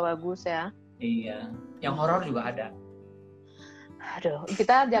misalnya juga bagus ya. Iya, yang horor juga ada. Aduh,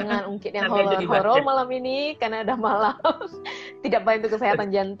 kita jangan ungkit yang horor malam ini karena ada malam. Tidak baik untuk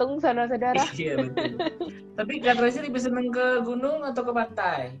kesehatan jantung, saudara-saudara. Iya, betul. Tapi Kak Tracy lebih seneng ke gunung atau ke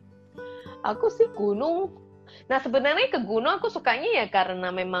pantai? Aku sih gunung. Nah, sebenarnya ke gunung aku sukanya ya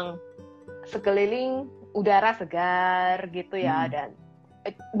karena memang sekeliling udara segar gitu ya, dan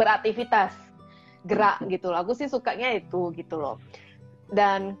beraktivitas, gerak gitu loh. Aku sih sukanya itu gitu loh.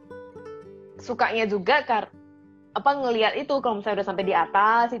 Dan sukanya juga ngelihat itu kalau misalnya udah sampai di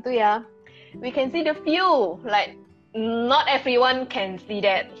atas itu ya, we can see the view, like not everyone can see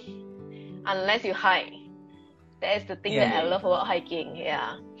that unless you hike. That is the thing that I love about hiking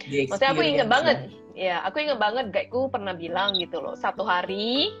ya. Maksudnya aku ingat banget aku ingat banget guideku pernah bilang gitu loh, satu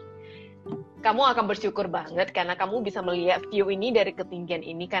hari kamu akan bersyukur banget karena kamu bisa melihat view ini dari ketinggian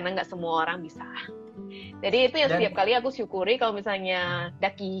ini, karena nggak semua orang bisa. Jadi itu yang setiap kali aku syukuri kalau misalnya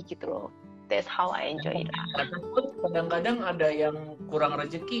daki gitu loh. That's how I enjoy it. Kadang-kadang ada yang kurang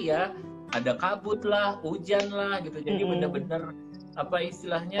rezeki ya, ada kabut lah, hujan lah gitu. Jadi benar-benar apa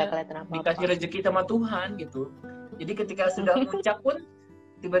istilahnya dikasih rezeki sama Tuhan gitu. Jadi ketika sudah puncak pun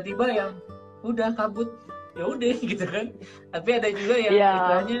tiba-tiba yang udah kabut, ya udah gitu kan. Tapi ada juga yang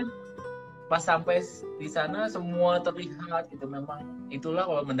istilahnya pas sampai di sana semua terlihat gitu. Memang itulah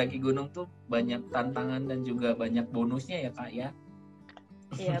kalau mendaki gunung tuh banyak tantangan dan juga banyak bonusnya ya Kak ya.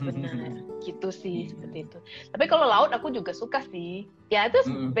 Iya benar, gitu sih seperti itu. Tapi kalau laut aku juga suka sih. Ya itu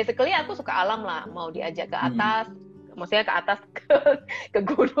basically aku suka alam lah. Mau diajak ke atas, maksudnya ke atas ke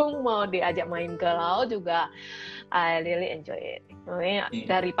gunung, mau diajak main ke laut juga. I really enjoy it.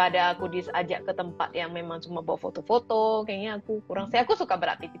 Daripada aku diajak ke tempat yang memang cuma bawa foto-foto, kayaknya aku kurang. Saya aku suka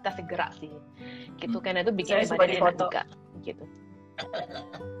beraktivitas gerak sih, gitu. Karena itu bikin badan enak juga, gitu.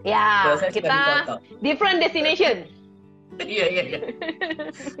 Ya, kita different destination. Iya.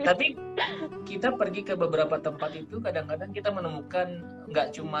 Tapi kita pergi ke beberapa tempat itu kadang-kadang kita menemukan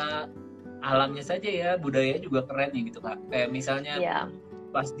nggak cuma alamnya saja ya, budayanya juga keren ya gitu Kak. Kayak misalnya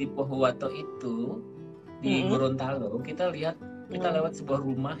pas di Pohuwato itu di Gorontalo kita lewat sebuah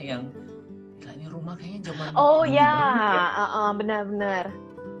rumah yang ini rumah kayaknya zaman benar-benar.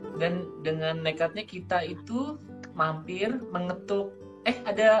 Dan dengan nekatnya kita itu mampir mengetuk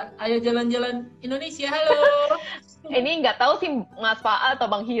ayo jalan-jalan Indonesia, halo. Ini nggak tahu sih Mas Faal atau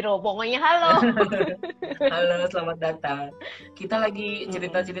Bang Hiro, pokoknya halo. Halo, selamat datang. Kita lagi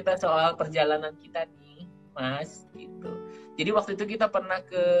cerita-cerita soal perjalanan kita nih, Mas, gitu. Jadi waktu itu kita pernah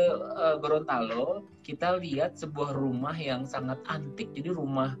ke Gorontalo, kita lihat sebuah rumah yang sangat antik, jadi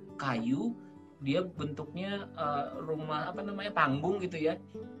rumah kayu, dia bentuknya rumah panggung gitu ya.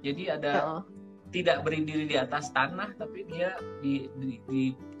 Jadi ada tidak berdiri di atas tanah, tapi dia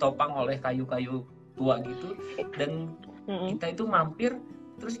ditopang oleh kayu-kayu tua gitu. Dan kita itu mampir,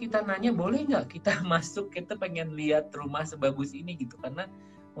 terus kita nanya boleh nggak kita masuk, kita pengen lihat rumah sebagus ini gitu. Karena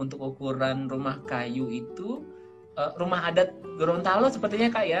untuk ukuran rumah kayu itu, rumah adat Gorontalo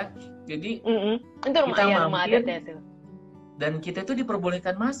sepertinya Kak ya. Jadi itu rumah adat ya itu. Dan kita itu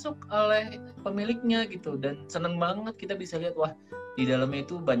diperbolehkan masuk oleh pemiliknya gitu. Dan seneng banget kita bisa lihat, wah di dalamnya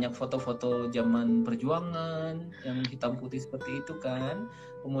itu banyak foto-foto zaman perjuangan yang hitam putih seperti itu kan.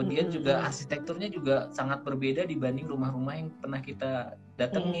 Kemudian juga arsitekturnya juga sangat berbeda dibanding rumah-rumah yang pernah kita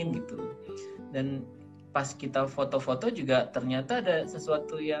datengin gitu. Dan pas kita foto-foto juga ternyata ada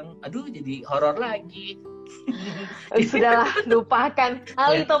sesuatu yang jadi horor lagi. Sudahlah, lupakan.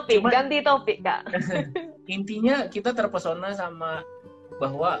 Ganti topik Kak. Intinya kita terpesona sama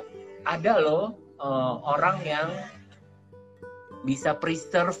bahwa ada loh orang yang bisa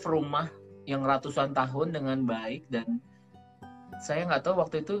preserve rumah yang ratusan tahun dengan baik. Dan saya nggak tahu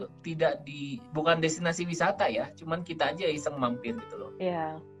waktu itu bukan destinasi wisata ya, cuman kita aja iseng mampir gitu loh.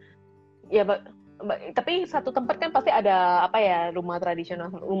 Iya, tapi satu tempat kan pasti ada rumah tradisional,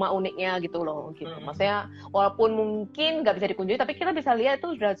 rumah uniknya gitu loh, gitu. Maksudnya walaupun mungkin nggak bisa dikunjungi, tapi kita bisa lihat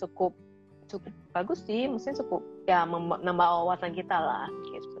itu sudah cukup bagus sih, maksudnya cukup menambah wawasan kita lah,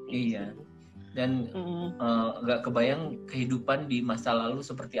 kayak seperti itu. Iya. Dan nggak kebayang kehidupan di masa lalu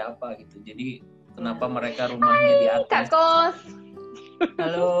seperti apa gitu. Jadi kenapa mereka rumahnya di atas? Kak Kos.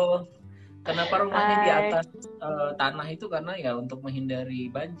 Halo. Kenapa rumahnya di atas tanah itu? Karena ya untuk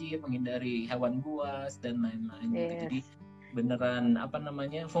menghindari banjir, menghindari hewan buas dan lain-lain. Gitu. Jadi beneran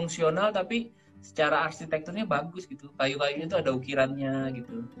fungsional tapi secara arsitekturnya bagus gitu. Kayu-kayunya itu ada ukirannya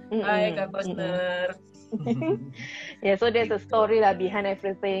gitu. Hai Kak Kosner. So there's a story behind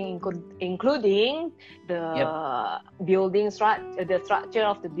everything, including the building structure, the structure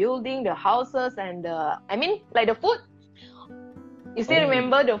of the building, the houses, and like the food. You still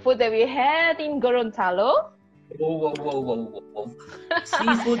remember the food that we had in Gorontalo? Whoa.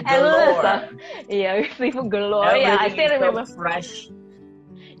 Seafood galore. Seafood galore. Everything I still remember. So fresh.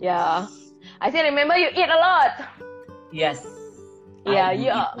 Yeah, I still remember you eat a lot. Yes.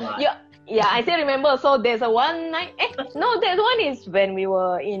 I still remember. So there's a one night. That one is when we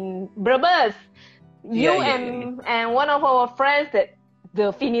were in Brebes. You and one of our friends,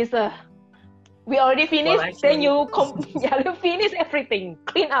 the finisher. We already finished. Then you finish everything,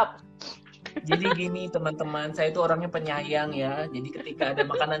 clean up. Jadi gini teman-teman, saya itu orangnya penyayang ya. Jadi ketika ada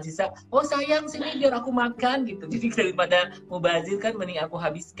makanan sisa, sayang sini biar aku makan gitu. Jadi daripada mubazir kan mending aku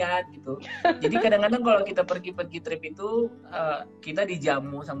habiskan gitu. Jadi kadang-kadang kalau kita pergi trip itu kita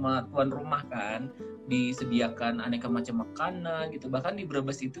dijamu sama tuan rumah kan, disediakan aneka macam makanan gitu. Bahkan di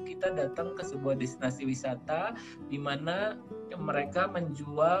Brebes itu kita datang ke sebuah destinasi wisata di mana mereka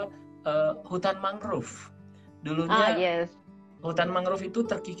menjual hutan mangrove. Dulunya hutan mangrove itu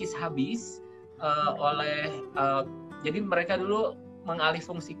terkikis habis jadi mereka dulu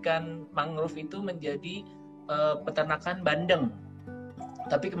mengalihfungsikan mangrove itu menjadi peternakan bandeng.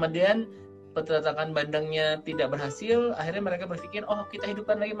 Tapi kemudian peternakan bandengnya tidak berhasil, akhirnya mereka berpikir, kita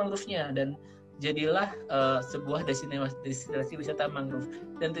hidupkan lagi mangrove-nya, dan jadilah sebuah destinasi wisata mangrove.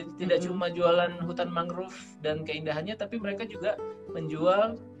 Dan tidak cuma jualan hutan mangrove dan keindahannya, tapi mereka juga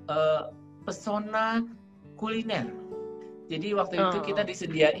menjual pesona kuliner. Jadi waktu itu kita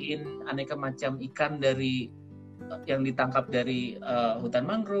disediain aneka macam ikan dari yang ditangkap dari hutan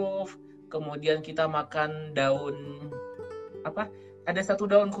mangrove. Kemudian kita makan daun ada satu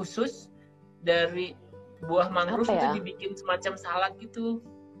daun khusus dari buah mangrove itu dibikin semacam salad gitu.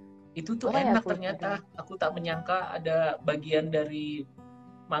 Itu tuh enak ternyata. Aku tak menyangka ada bagian dari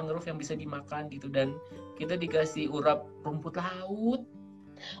mangrove yang bisa dimakan gitu, dan kita dikasih urap rumput laut.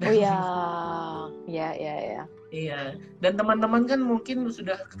 Oh ya, ya. Iya, dan teman-teman kan mungkin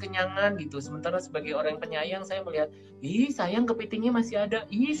sudah kekenyangan gitu. Sementara sebagai orang penyayang, saya melihat, sayang kepitingnya masih ada,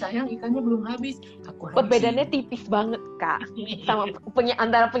 sayang ikannya belum habis. Perbedaannya tipis banget, Kak. Sama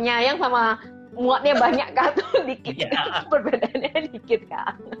antara penyayang sama muatnya banyak, Kak, tuh dikit. Perbedaannya dikit,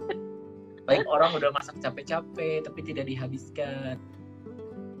 Kak. Baik orang udah masak capek-capek, tapi tidak dihabiskan.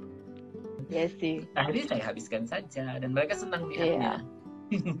 Iya sih. Akhirnya saya habiskan saja, dan mereka senang lihatnya.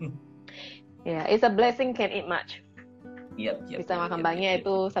 Yeah, it's a blessing can eat much. Bisa makan banyak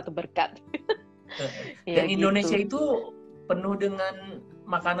itu satu berkat. Dan Indonesia itu penuh dengan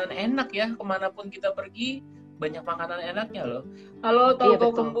makanan enak ya. Kemanapun kita pergi banyak makanan enaknya loh. Halo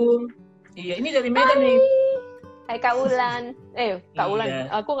Tauko Kembung. Iya, ini dari Medan nih. Hai Kak Ulan. Kak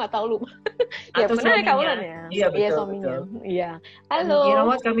Ulan. Aku nggak tahu lu. Ya pernah Kak Ulan ya. Iya betul. Iya. Halo.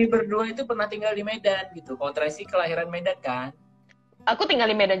 Irawat kami berdua itu pernah tinggal di Medan gitu. Kalau Tracy kelahiran Medan kan? Aku tinggal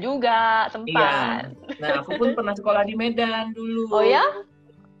di Medan juga, sempat. Iya. Nah, aku pun pernah sekolah di Medan dulu. Oh ya?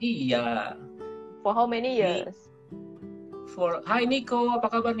 Iya. For how many years? Hai Niko, apa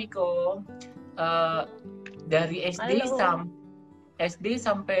kabar Niko? Dari SD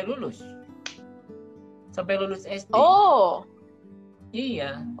sampai lulus. Sampai lulus SD. Oh.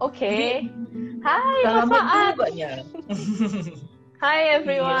 Iya. Oke. Hai, Mas Faat. Hi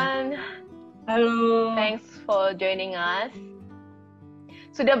everyone. Halo. Thanks for joining us.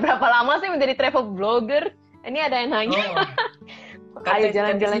 Sudah berapa lama sih menjadi travel blogger? Ini ada yang nanya. Ayo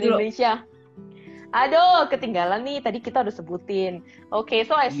jalan-jalan di Indonesia. Aduh, ketinggalan nih. Tadi kita udah sebutin. Okay,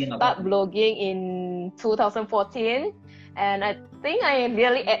 so I start blogging in 2014. And I think I am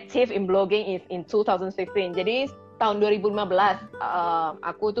really active in blogging is in 2016. Jadi tahun 2015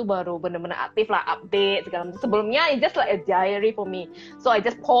 aku tuh baru benar-benar aktif lah, update segala macam. Sebelumnya it's just like a diary for me. So I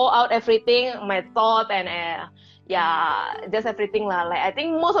just pour out everything, my thought and just everything lah. Like I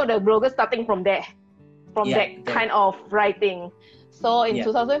think most of the bloggers starting from there, that kind of writing. So in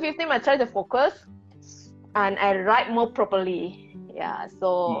 2015 I tried to focus and I write more properly.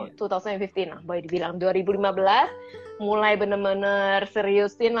 2015 lah, boleh dibilang 2015 mulai bener-bener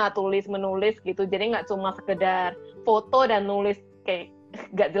seriusin lah tulis menulis gitu. Jadi nggak cuma sekedar foto dan nulis kayak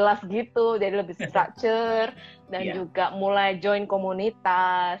nggak jelas gitu. Jadi lebih structure dan juga mulai join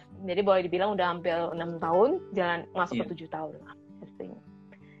komunitas. Jadi boleh dibilang udah hampir 6 tahun, jalan masuk ke 7 tahun lah.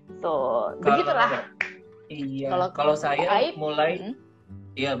 So begitulah. Iya. Kalau saya mulai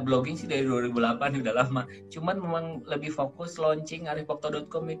blogging sih dari 2008 udah lama. Cuman memang lebih fokus launching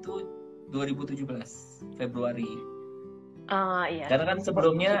arifpokto.com itu 2017 Februari. Iya. Karena kan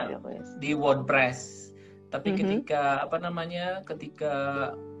sebelumnya di WordPress, tapi ketika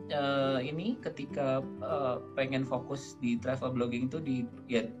pengen fokus di travel blogging itu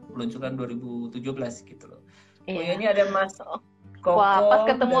peluncuran 2017 gitu loh. Iya. Oh ya, ini ada Mas Koko pas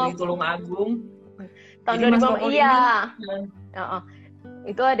ketemu dari Tulung Agung. Tahun 2015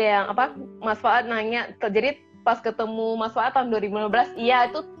 itu ada yang Mas Faad nanya. Jadi pas ketemu Mas Faad tahun 2015,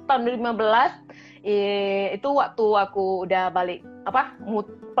 itu tahun 2015 itu waktu aku udah balik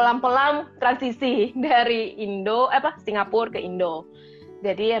pelan-pelan transisi dari Singapura ke Indo.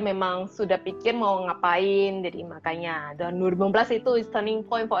 Jadi memang sudah pikir mau ngapain, jadi makanya dan 2015 itu is turning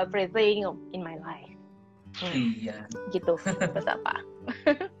point for everything in my life. Iya. Gitu. Terus apa?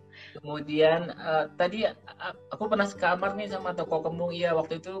 Kemudian tadi aku pernah sekamar nih sama Toko Kembung. Iya,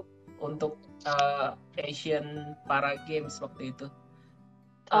 waktu itu untuk Asian Para Games waktu itu.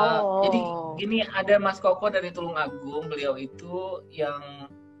 Jadi gini, ada Mas Koko dari Tulung Agung. Beliau itu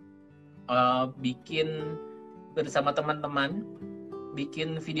yang bikin bersama teman-teman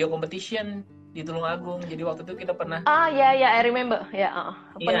bikin video competition di Tulung Agung. Jadi waktu itu kita pernah I remember.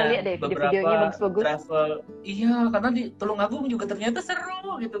 Pernah lihat deh video-videonya bagus-bagus. Travel. Iya, karena di Tulung Agung juga ternyata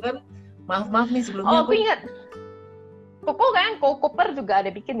seru gitu kan. Maaf nih sebelumnya. Aku ingat. Koko kan, Koper juga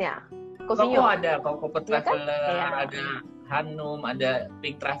ada bikin ya. Koko ada, Koper Traveler, ada Hanum, ada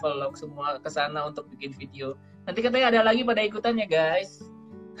Pink Travelog, semua kesana untuk bikin video. Nanti katanya ada lagi pada ikutannya guys.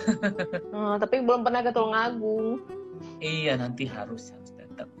 Tapi belum pernah ke Tulung Agung. Iya, nanti harus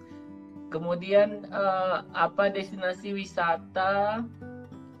datang. Kemudian apa destinasi wisata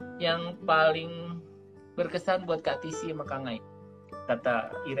yang paling berkesan buat Kak Tisi sama Kang Ai?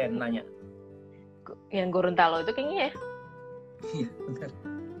 Kata Iren nanya. Yang Gorontalo itu kayaknya ya. Iya, benar.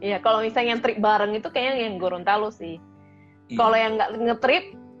 Iya, kalau misalnya yang trip bareng itu kayaknya yang Gorontalo sih. Iya. Kalau yang nggak ngetrip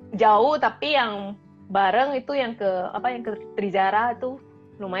jauh tapi yang bareng itu yang ke Trizara itu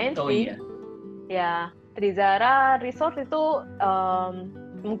lumayan sih. Iya. Ya, Trizara Resort itu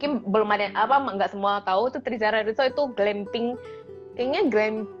mungkin belum ada nggak semua tahu tuh Trizara Resort itu glamping. Kayaknya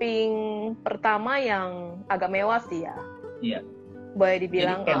glamping pertama yang agak mewah sih ya. Iya. Boleh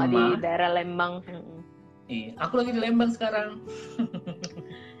dibilang di daerah Lembang. Iya, aku lagi di Lembang sekarang.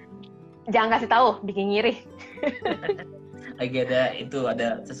 Jangan kasih tahu, bikin ngiri. Lagi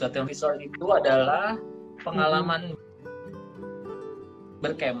ada sesuatu yang resort itu adalah pengalaman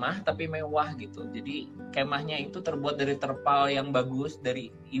berkemah tapi mewah gitu. Jadi kemahnya itu terbuat dari terpal yang bagus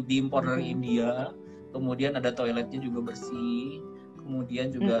diimpor dari India. Kemudian ada toiletnya juga bersih. Kemudian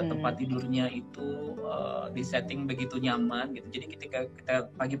juga tempat tidurnya itu disetting begitu nyaman gitu. Jadi ketika kita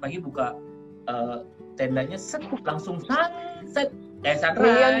pagi-pagi buka tendanya langsung sunset. $1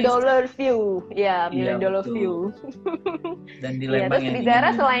 million view. Ya, $1 million view. Dan di Lembang terus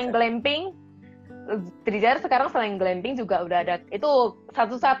Trizara selain glamping, Trizara sekarang selain glamping juga udah ada, itu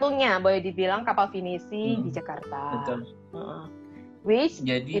satu-satunya boleh dibilang kapal finisi di Jakarta. Betul. Which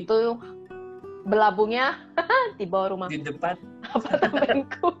jadi, itu berlabuhnya di bawah rumah. Di depan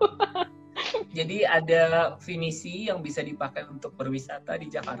apartemenku. Jadi ada finisi yang bisa dipakai untuk berwisata di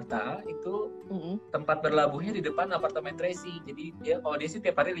Jakarta itu tempat berlabuhnya di depan apartemen Tracy. Jadi kalau dia sih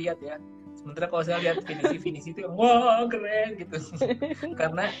tiap hari lihat ya. Sementara kalau saya lihat finisi itu wah keren gitu.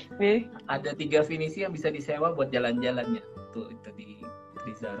 Karena ada 3 finisi yang bisa disewa buat jalan-jalan ya. Itu di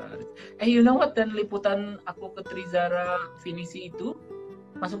Trizara. You know what? Dan liputan aku ke Trizara finisi itu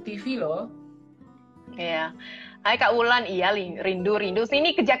masuk TV loh. Iya. Hai Kak Ulan, iya rindu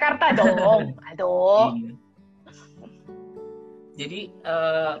sini ke Jakarta dong. Aduh. Jadi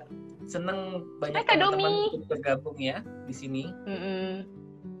seneng banyak teman-teman untuk bergabung ya di sini.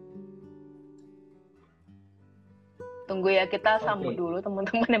 Tunggu ya, kita sambut dulu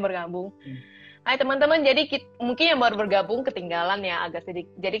teman-teman yang bergabung. Hai teman-teman, jadi mungkin yang baru bergabung ketinggalan ya agak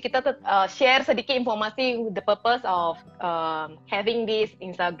sedikit. Jadi kita share sedikit informasi the purpose of having this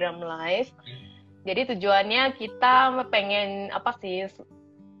Instagram live. Jadi tujuannya kita pengen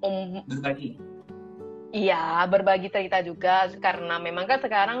berbagi. Iya, berbagi cerita juga karena memang kan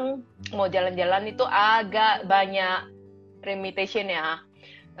sekarang mau jalan-jalan itu agak banyak limitation ya,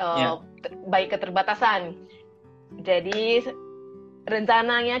 baik keterbatasan. Jadi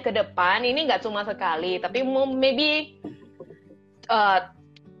rencananya ke depan ini nggak cuma sekali, tapi maybe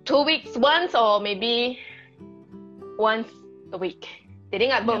 2 weeks once or maybe once a week. Jadi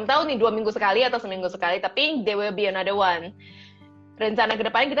belum tahu nih 2 minggu sekali atau seminggu sekali, tapi there will be another one. Rencana ke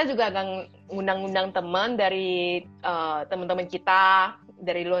depan kita juga akan ngundang-ngundang teman dari teman-teman kita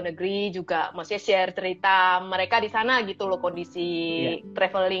dari luar negeri juga, maksudnya share cerita mereka di sana gitu loh, kondisi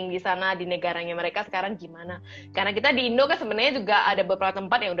traveling di sana di negaranya mereka sekarang gimana. Karena kita di Indo kan sebenarnya juga ada beberapa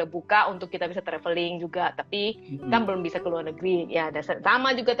tempat yang udah buka untuk kita bisa traveling juga, tapi kan belum bisa ke luar negeri. Ya,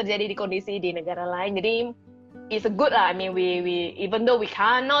 sama juga terjadi di kondisi di negara lain. Jadi it's a good lah. I mean, we even though we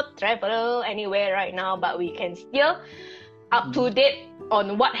cannot travel anywhere right now, but we can still up to date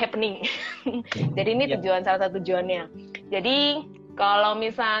on what happening. Jadi ini salah satu tujuannya. Jadi kalau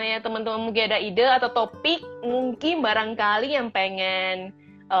misalnya teman-teman mungkin ada ide atau topik, mungkin barangkali yang pengen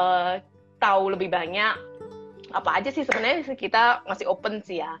tahu lebih banyak, apa aja sih sebenarnya kita masih open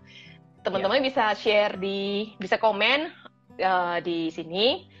sih ya. Teman-teman bisa share bisa komen di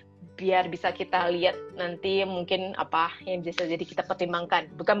sini. Biar bisa kita lihat nanti mungkin apa yang bisa jadi kita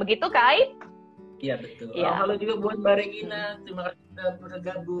pertimbangkan. Bukan begitu, Kai? Iya, betul. Ya. Halo juga buat Mbak Regina. Terima kasih sudah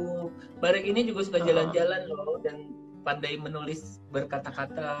bergabung. Mbak Regina juga suka jalan-jalan loh dan pandai menulis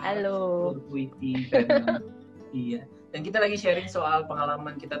berkata-kata. Halo. Berpuisi. Iya. Dan kita lagi sharing soal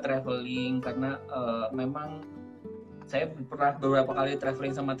pengalaman kita traveling karena memang saya pernah beberapa kali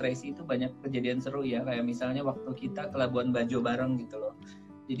traveling sama Tracy itu banyak kejadian seru ya. Kayak misalnya waktu kita ke Labuan Bajo bareng gitu loh.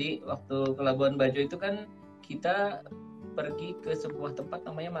 Jadi waktu ke Labuan Bajo itu kan kita pergi ke sebuah tempat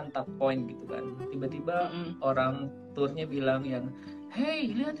namanya Mantap Point gitu kan. Tiba-tiba orang turnya bilang yang, hey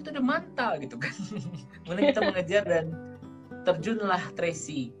lihat itu ada manta gitu kan. Kemudian kita mengejar dan terjunlah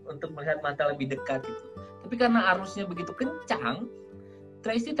Tracy untuk melihat manta lebih dekat gitu. Tapi karena arusnya begitu kencang,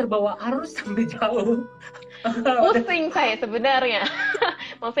 Tracy terbawa arus sampai jauh. Pusing saya sebenarnya.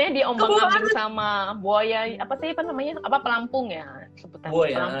 Maksudnya diombang-ambing sama buaya, apa namanya? Pelampung ya sebutan.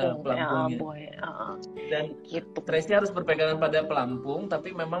 Pelampung. Buaya. Dan gitu. Tracy harus berpegangan pada pelampung,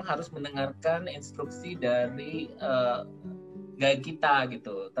 tapi memang harus mendengarkan instruksi dari guide kita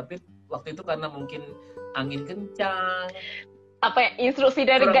gitu. Tapi waktu itu karena mungkin angin kencang, apa ya, instruksi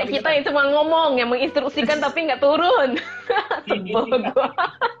dari guide kita yang cuma ngomong, yang menginstruksikan tapi nggak turun. Sebel gue.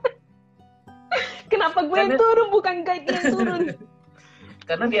 Kenapa gue yang turun bukan guide yang turun?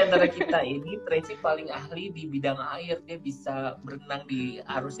 Karena di antara kita ini Tracy paling ahli di bidang air. Dia bisa berenang di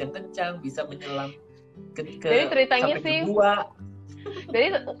arus yang kencang, bisa menyelam jadi ceritanya sih gua. Jadi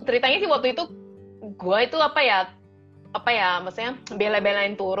ceritanya sih waktu itu gue itu apa ya maksudnya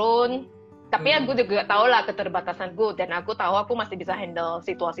bela-belain turun, tapi ya gue juga tahu lah keterbatasan gue, dan aku tahu aku masih bisa handle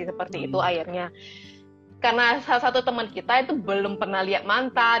situasi seperti itu akhirnya. Karena salah satu teman kita itu belum pernah lihat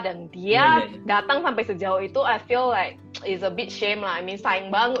manta, dan dia datang sampai sejauh itu, I feel like it's a bit shame lah. I mean sayang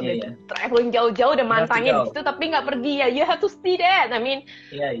banget udah traveling jauh-jauh dan mantanya di situ tapi nggak pergi ya. You have to see that. I mean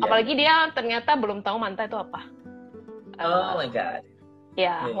apalagi dia ternyata belum tahu manta itu apa. Oh my god.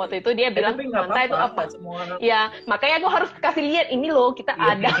 Ya, waktu itu dia bilang manta itu apa? Ya, makanya aku harus kasih lihat ini loh, kita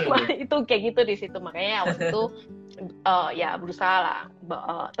ada itu kayak gitu di situ. Makanya waktu itu ya berusaha lah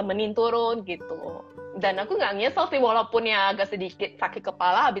temenin turun gitu. Dan aku nggak nyesel sih, walaupun ya agak sedikit sakit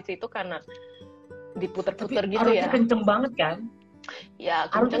kepala habis itu karena diputer-puter gitu ya. Arusnya kenceng banget kan?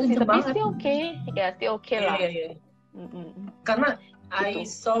 Ya, kenceng sih, tapi still okay. Ya, still okay lah. Iya. Karena I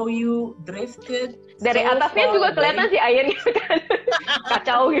saw you drifted. Dari atasnya juga kelihatan sih airnya kan.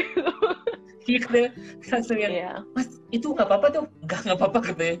 Kacau gitu. Iya, langsung Mas, itu nggak apa-apa tuh. Nggak apa-apa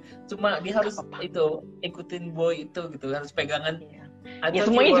katanya. Cuma dia harus itu ikutin boy itu gitu, harus pegangan. Ya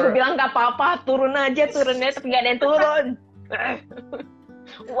semuanya juga bilang nggak apa-apa, turunnya tapi nggak ada yang turun.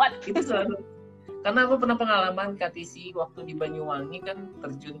 What? Itu selalu. Karena aku pernah pengalaman KTC waktu di Banyuwangi kan,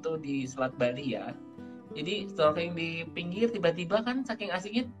 terjun tuh di Selat Bali ya. Jadi snorkeling di pinggir, tiba-tiba kan saking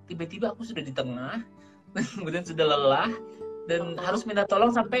asiknya, tiba-tiba aku sudah di tengah, kemudian sudah lelah dan harus minta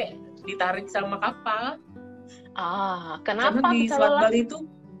tolong sampai ditarik sama kapal. Kenapa? Karena di Selat Bali itu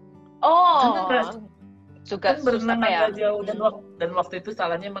juga kan berenang agak jauh, dan waktu itu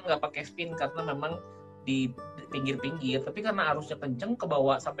salahnya emang nggak pakai fin karena memang di pinggir-pinggir, tapi karena arusnya kenceng ke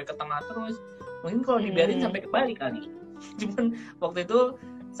bawah sampai ke tengah terus. Mungkin kalau dibiarin sampai ke Bali kali. Cuman waktu itu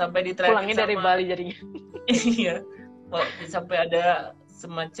sampai di pulangnya dari Bali jadinya. Iya. Sampai ada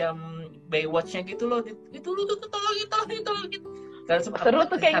semacam Baywatch-nya gitu loh. Itu lu tuh tolongin. Seru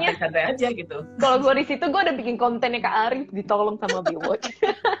tuh kayaknya. Santai aja gitu. Kalau gue di situ gue udah bikin kontennya Kak Arif ditolong sama Baywatch.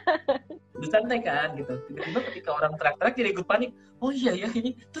 Udah santai kan gitu. Tiba-tiba ketika orang teriak-teriak jadi ikut panik. Oh iya ya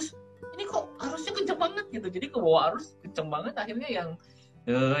ini. Terus ini kok arusnya kenceng banget gitu. Jadi ke bawah arus kenceng banget, akhirnya yang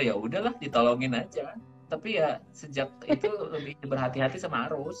ya udahlah ditolongin aja. Tapi ya sejak itu lebih berhati-hati sama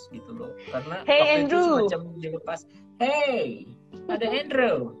arus gitu loh. Karena hey, waktu Andrew. itu semacam dilepas. Hey, ada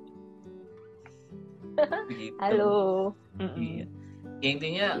Andrew. Begitu. Halo. Iya. Ya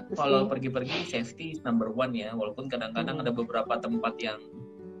intinya kalau pergi-pergi safety is number one ya. Walaupun kadang-kadang ada beberapa tempat yang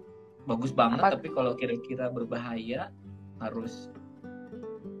bagus banget, tapi kalau kira-kira berbahaya harus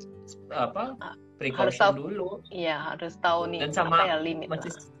precaution dulu. Iya, harus tahu nih. Dan sama apa ya limit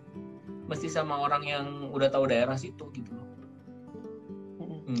mesti sama orang yang udah tahu daerah situ gitu loh.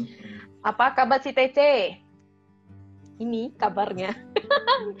 Apa kabar si TC? Ini kabarnya.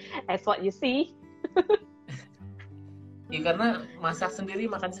 As what you see. Ya karena masak sendiri,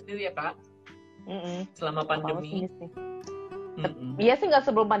 makan sendiri ya Kak. Selama pandemi. Iya sih, nggak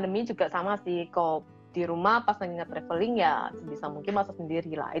sebelum pandemi juga sama sih. Kalau di rumah pas lagi nge-traveling ya sebisa mungkin masak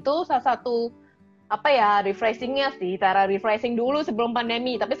sendiri lah. Itu salah satu refreshingnya sih, cara refreshing dulu sebelum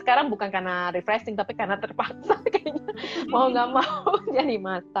pandemi. Tapi sekarang bukan karena refreshing, tapi karena terpaksa kayaknya mau nggak mau jadi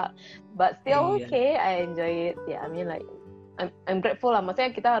masak. But still okay, I enjoy it. I mean like I'm grateful lah.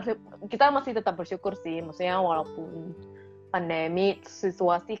 Maksudnya kita masih tetap bersyukur sih. Maksudnya walaupun pandemi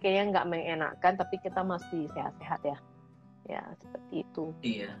situasi kayaknya nggak mengenakan, tapi kita masih sehat-sehat ya. Ya seperti itu.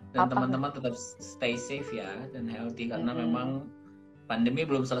 Iya. Dan teman-teman tetap stay safe ya dan healthy karena memang pandemi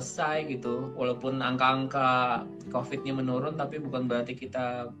belum selesai gitu. Walaupun angka-angka COVID-nya menurun, tapi bukan berarti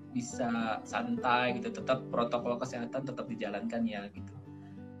kita bisa santai gitu. Tetap protokol kesehatan tetap dijalankan ya gitu.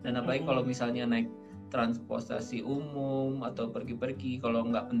 Dan apalagi kalau misalnya naik transportasi umum atau pergi-pergi, kalau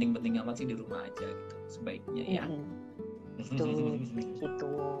nggak penting-penting amat sih di rumah aja gitu sebaiknya ya. Gitu.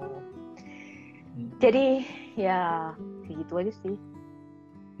 Jadi ya segitu aja sih.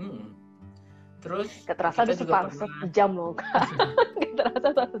 Terus gak terasa udah sejam loh Kak. Gak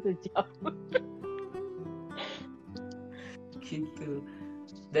terasa 1 jam. Gitu.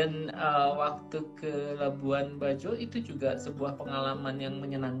 Dan waktu ke Labuan Bajo itu juga sebuah pengalaman yang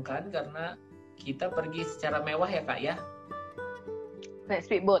menyenangkan karena kita pergi secara mewah ya Kak ya. Naik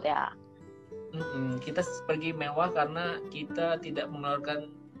speedboat ya. Kita pergi mewah karena kita tidak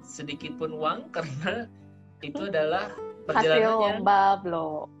mengeluarkan sedikit pun uang karena itu adalah perjalanannya hasil lomba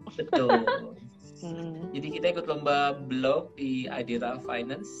blog. Betul. Jadi kita ikut lomba blog di Idera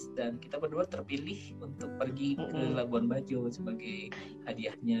Finance dan kita berdua terpilih untuk pergi ke Labuan Bajo sebagai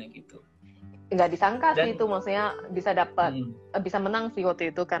hadiahnya gitu. Nggak disangka sih itu, maksudnya bisa dapat, bisa menang sih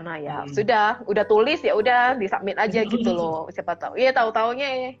waktu itu karena ya sudah, udah tulis ya udah disubmit aja gitu loh. Siapa tahu, iya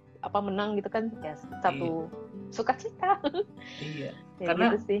tahu-taunya apa menang gitu kan ya, satu sukacita. Iya. Ya,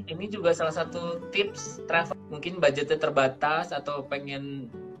 karena gitu sih. Ini juga salah satu tips travel, mungkin budgetnya terbatas atau pengen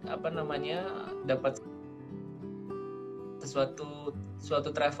dapat suatu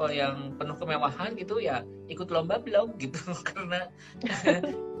travel yang penuh kemewahan gitu ya, ikut lomba blog gitu. Karena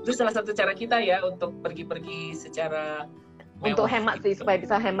itu salah satu cara kita ya untuk pergi-pergi secara mewah, untuk hemat gitu. sih, supaya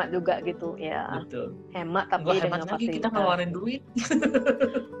bisa hemat juga gitu ya. Betul. Hemat tapi Nggak dengan hemat lagi, fasilitas. kita ngeluarin duit.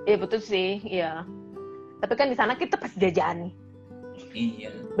 Iya betul sih, iya. Tapi kan di sana kita pasti jajan.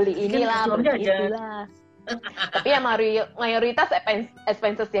 Iya. Beli inilah, beli itulah. Tapi ya mayoritas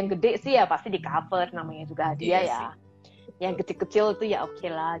expenses yang gede sih ya pasti di cover, namanya juga hadiah ya. Yang kecil-kecil itu ya oke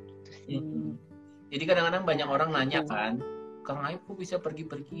lah gitu sih. Jadi kadang-kadang banyak orang nanya kan, Kang Aib kok bisa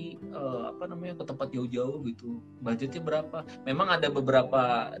pergi-pergi ke tempat jauh-jauh gitu, budgetnya berapa? Memang ada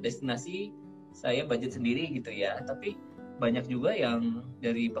beberapa destinasi saya budget sendiri gitu ya, tapi banyak juga yang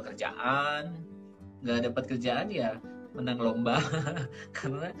dari pekerjaan, nggak dapat kerjaan ya menang lomba.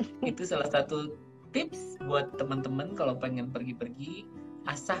 Karena itu salah satu tips buat teman-teman kalau pengen pergi-pergi,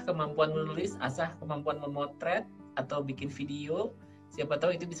 asah kemampuan menulis, asah kemampuan memotret atau bikin video, siapa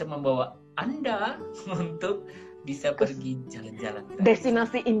tahu itu bisa membawa Anda untuk bisa pergi jalan-jalan.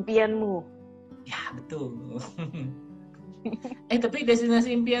 Destinasi impianmu. Ya, betul. Tapi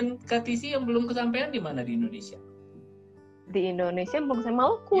destinasi impian Kak Tisi yang belum kesampaian di mana di Indonesia? Di Indonesia belum, saya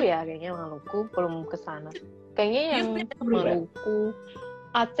Maluku ya, kayaknya Maluku belum ke sana. Kayaknya yang Maluku,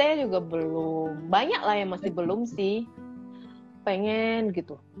 Aceh juga belum. Banyak lah yang masih belum sih. Pengen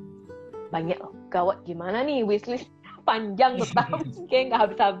gitu. Banyak loh. Gawat gimana nih wishlist panjang tetap kayak nggak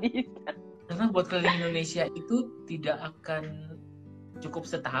habis-habis. Karena buat keliling Indonesia itu tidak akan cukup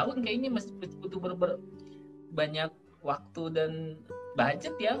setahun, kayaknya masih butuh banyak waktu dan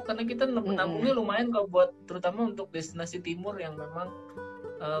budget ya, karena kita menabungnya lumayan kalau buat terutama untuk destinasi timur yang memang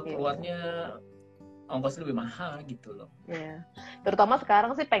keluarnya ongkos lebih mahal gitu loh. Ya. Terutama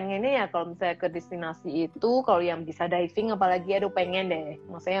sekarang sih pengennya ya kalau misalnya ke destinasi itu kalau yang bisa diving apalagi, aduh pengen deh.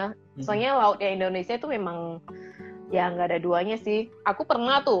 Maksudnya soalnya lautnya Indonesia itu memang ya nggak ada duanya sih. Aku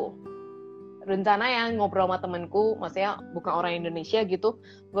pernah tuh rencana yang ngobrol sama temenku, maksudnya bukan orang Indonesia gitu,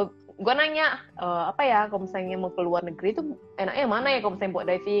 gue nanya kalau misalnya mau ke luar negeri itu enaknya mana ya kalau misalnya buat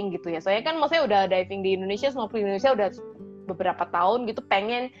diving gitu ya. Soalnya kan maksudnya udah diving di Indonesia, semua di Indonesia udah beberapa tahun gitu,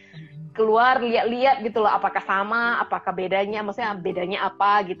 pengen keluar lihat-lihat gitu loh, apakah sama, apakah bedanya, maksudnya bedanya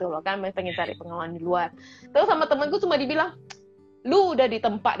apa gitu loh kan, pengen cari pengalaman di luar. Terus sama temenku cuma dibilang, lu udah di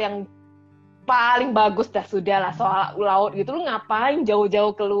tempat yang paling bagus dah, sudah lah soal laut gitu, lu ngapain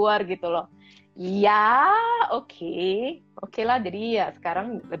jauh-jauh keluar gitu loh. Ya, oke lah. Jadi ya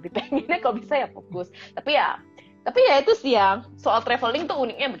sekarang lebih pengennya kalau bisa ya fokus. Tapi ya itu sih yang soal traveling tuh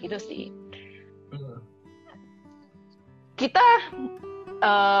uniknya begitu sih. Kita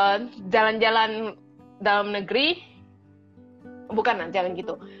jalan-jalan dalam negeri, bukan jalan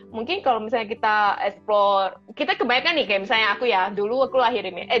gitu. Mungkin kalau misalnya kita explore, kita kebanyakan nih kayak misalnya aku ya, dulu aku lahir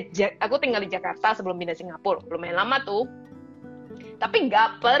aku tinggal di Jakarta sebelum pindah Singapura, lumayan lama tuh. Tapi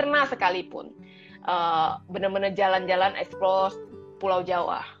nggak pernah sekalipun benar-benar jalan-jalan explore Pulau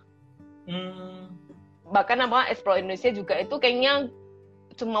Jawa. Bahkan explore Indonesia juga itu kayaknya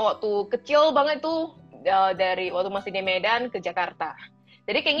cuma waktu kecil banget tuh, dari waktu masih di Medan ke Jakarta.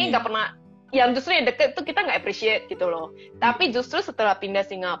 Jadi kayaknya nggak pernah, yang justru yang deket tuh kita nggak appreciate gitu loh. Tapi justru setelah pindah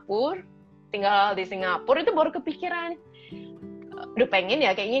Singapura, tinggal di Singapura itu baru kepikiran, udah pengen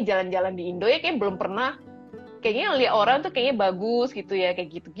ya kayaknya jalan-jalan di Indo ya, kayak belum pernah. Kayaknya lihat orang tuh kayaknya bagus gitu ya,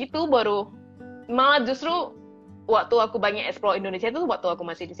 kayak gitu-gitu baru. Malah justru waktu aku banyak explore Indonesia itu waktu aku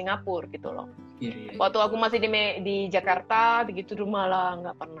masih di Singapura gitu loh. Waktu aku masih di Jakarta begitu malah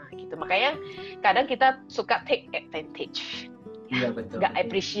nggak pernah gitu. Makanya kadang kita suka take advantage. Iya betul. Nggak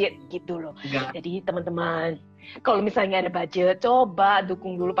appreciate gitu loh. Jadi teman-teman, kalau misalnya ada budget, coba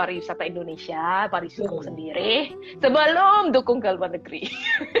dukung dulu pariwisata Indonesia, pariwisata sendiri, sebelum dukung ke luar negeri.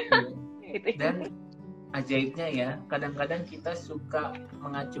 Gitu. Dan ajaibnya ya, kadang-kadang kita suka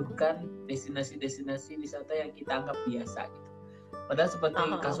mengacuhkan destinasi-destinasi wisata yang kita anggap biasa gitu. Padahal seperti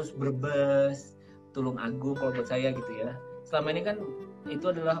kasus Brebes, Tulung Agung kalau buat saya gitu ya. Selama ini kan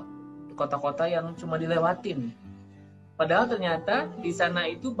itu adalah kota-kota yang cuma dilewatin. Padahal ternyata di sana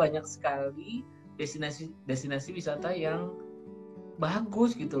itu banyak sekali destinasi wisata yang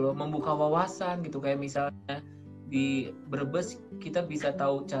bagus gitu loh, membuka wawasan gitu, kayak misalnya di Brebes kita bisa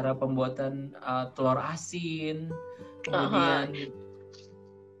tahu cara pembuatan telur asin, kemudian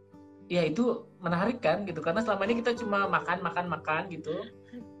ya itu menarik kan gitu, karena selama ini kita cuma makan gitu.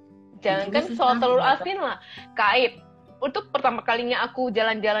 Jangankan soal telur asin lah, Kak, itu pertama kalinya aku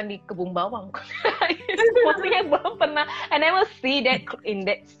jalan-jalan di Kebun Bawang. Maksudnya belum pernah, I never see that in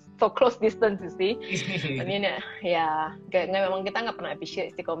that so close distance, you see. I mean, ya, memang kita nggak pernah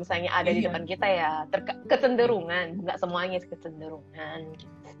appreciate sih kalau misalnya ada di depan kita ya, kecenderungan, nggak semuanya kecenderungan. Gitu.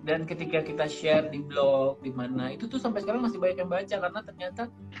 Dan ketika kita share di blog, di mana, itu tuh sampai sekarang masih banyak yang baca, karena ternyata,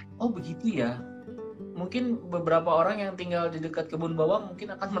 oh begitu ya. Mungkin beberapa orang yang tinggal di dekat Kebun Bawang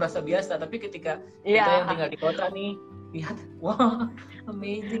mungkin akan merasa biasa, tapi ketika kita yang tinggal di kota nih, lihat, wah,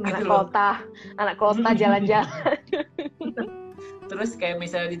 amazing gitu loh. Anak kota jalan-jalan. Terus kayak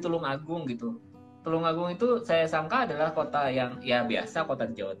misalnya di Tulungagung gitu. Tulungagung itu saya sangka adalah kota yang ya biasa, kota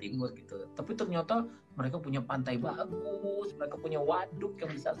di Jawa Timur gitu. Tapi ternyata mereka punya pantai bagus, mereka punya waduk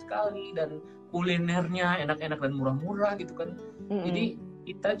yang besar sekali, dan kulinernya enak-enak dan murah-murah gitu kan. Jadi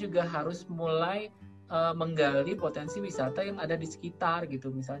kita juga harus mulai menggali potensi wisata yang ada di sekitar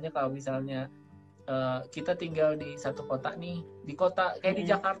gitu. Misalnya kalau misalnya kita tinggal di satu kota nih, di kota kayak di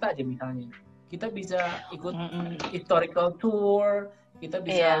Jakarta aja misalnya, kita bisa ikut historical tour, kita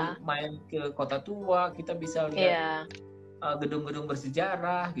bisa main ke kota tua, kita bisa lihat gedung-gedung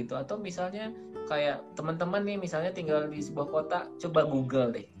bersejarah gitu. Atau misalnya kayak teman-teman nih misalnya tinggal di sebuah kota, coba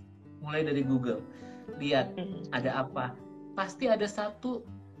Google deh, mulai dari Google, lihat ada apa, pasti ada 1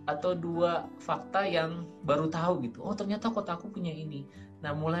 atau 2 fakta yang baru tahu gitu. Oh ternyata kota aku punya ini.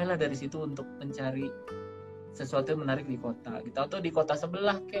 Nah mulailah dari situ untuk mencari sesuatu yang menarik di kota gitu, atau di kota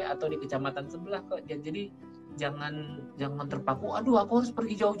sebelah kayak, atau di kecamatan sebelah kok. Jadi jangan terpaku, aduh aku harus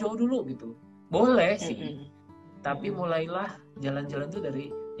pergi jauh-jauh dulu gitu. Boleh sih, tapi mulailah jalan-jalan tuh dari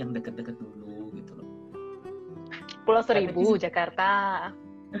yang deket-deket dulu gitu loh. Pulau Seribu, Jakarta.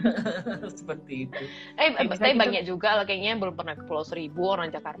 Seperti itu. Tapi banyak juga lah kayaknya yang belum pernah ke Pulau Seribu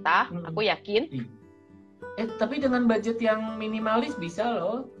orang Jakarta. Aku yakin. Tapi dengan budget yang minimalis bisa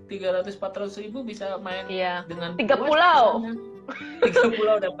loh, 300-400 ribu bisa main dengan 3 pulau. 3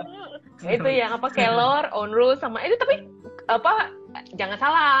 pulau dapat. Itu yang apa, Kelor, Onrus sama itu, tapi apa, jangan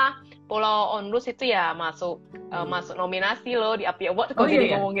salah, Pulau Onrus itu ya masuk nominasi loh di API Award. Kalau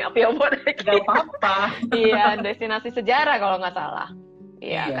jadi ngomongin API Award nggak apa-apa. Iya, destinasi sejarah kalau nggak salah.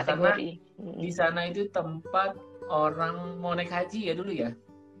 Iya, kategori. Di sana itu tempat orang mau naik haji ya dulu ya.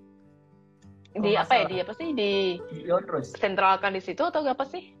 Di apa ya? Di Onrus. Sentralkan di situ atau apa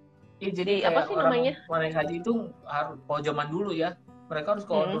sih? Iya, jadi apa sih namanya? Mau naik haji itu harus, kalau zaman dulu ya, mereka harus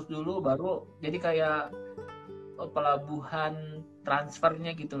ke Onrus dulu, baru jadi kayak pelabuhan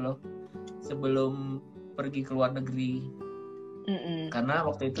transfernya gitu loh, sebelum pergi ke luar negeri. Karena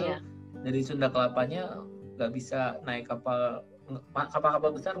waktu itu dari Sunda Kelapanya nggak bisa naik kapal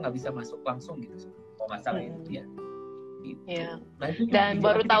besar, nggak bisa masuk langsung gitu, kalau nggak salah itu ya. Gitu. Yeah. Nah, dan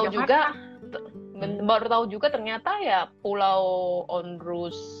baru tahu juga ternyata ya Pulau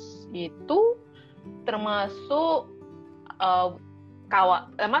Onrus itu termasuk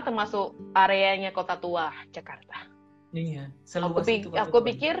termasuk areanya Kota Tua Jakarta. Iya. Aku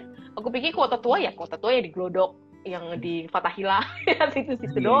pikir Kota Tua ya di Glodok, yang di Fathahillah ya situ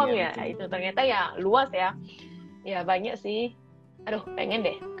doang ya. Itu ternyata ya luas ya. Ya banyak sih. Aduh, pengen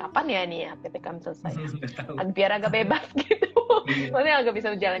deh. Kapan ya nih ya PPKM selesai? Biar agak bebas gitu. Maksudnya agak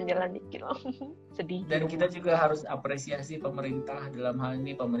bisa jalan-jalan dikit loh. Sedih. Dan kita juga harus apresiasi pemerintah, dalam hal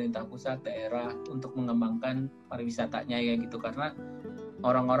ini pemerintah pusat, daerah, untuk mengembangkan pariwisatanya ya gitu. Karena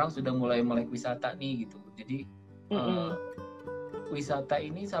orang-orang sudah mulai melek wisata nih gitu. Jadi wisata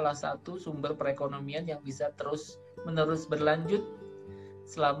ini salah satu sumber perekonomian yang bisa terus-menerus berlanjut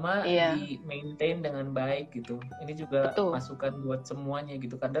selama di maintain dengan baik gitu. Ini juga masukan buat semuanya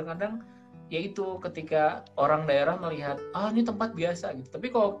gitu. Kadang-kadang ya itu, ketika orang daerah melihat ini tempat biasa gitu,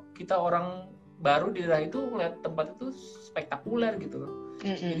 tapi kalau kita orang baru di daerah itu melihat tempat itu spektakuler gitu loh.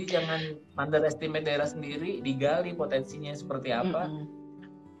 Jadi jangan underestimate daerah sendiri, digali potensinya seperti apa.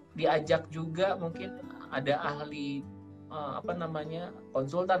 Diajak juga mungkin ada ahli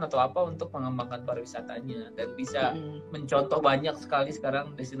konsultan atau apa untuk mengembangkan pariwisatanya, dan bisa mencontoh banyak sekali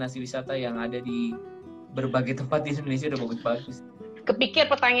sekarang destinasi wisata yang ada di berbagai tempat di Indonesia udah bagus-bagus. Kepikir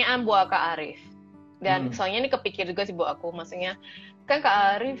pertanyaan buat Kak Arif, dan soalnya ini kepikir juga sih buat aku, maksudnya kan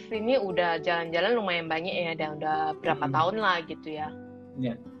Kak Arif ini udah jalan-jalan lumayan banyak ya, dan udah berapa tahun lah gitu ya.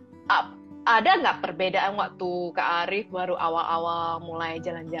 Ada nggak perbedaan waktu Kak Arif baru awal-awal mulai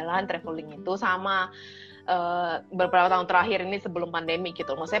jalan-jalan traveling itu sama beberapa tahun terakhir ini sebelum pandemi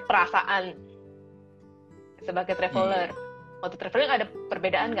gitu? Maksudnya perasaan sebagai traveler waktu traveling ada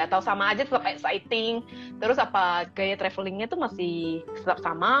perbedaan nggak? Atau sama aja tetap exciting? Terus apa gaya travelingnya tuh masih tetap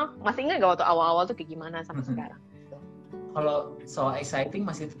sama? Masih ingat nggak waktu awal-awal tuh kayak gimana sama sekarang? Kalau soal exciting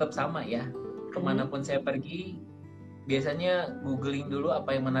masih tetap sama ya. Kemanapun saya pergi, biasanya googling dulu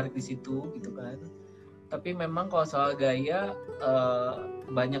apa yang menarik di situ gitu kan. Tapi memang kalau soal gaya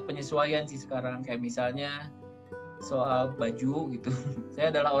banyak penyesuaian sih sekarang. Kayak misalnya soal baju gitu.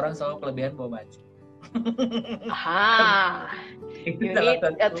 Saya adalah orang selalu kelebihan bawa baju. You need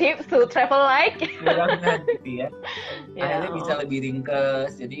a tip to travel like. Gitu ya. Akhirnya bisa lebih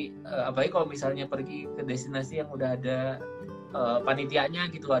ringkes. Jadi apalagi kalau misalnya pergi ke destinasi yang udah ada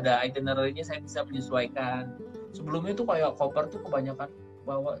panitianya gitu, ada itinerary-nya, saya bisa menyesuaikan. Sebelumnya tuh kayak koper tuh kebanyakan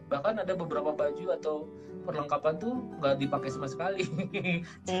bawa, bahkan ada beberapa baju atau perlengkapan tuh nggak dipakai sama sekali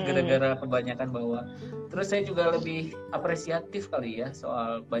gara-gara kebanyakan bawa. Terus saya juga lebih apresiatif kali ya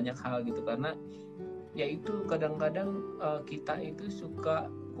soal banyak hal gitu, karena ya itu kadang-kadang kita itu suka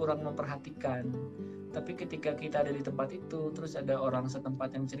kurang memperhatikan. Tapi ketika kita ada di tempat itu, terus ada orang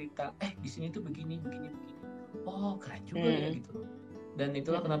setempat yang cerita, di sini tuh begini, oh keren juga ya gitu. Dan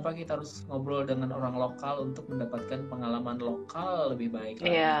itulah kenapa kita harus ngobrol dengan orang lokal untuk mendapatkan pengalaman lokal lebih baik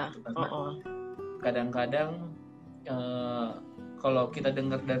lagi. Gitu. Karena kadang-kadang kalau kita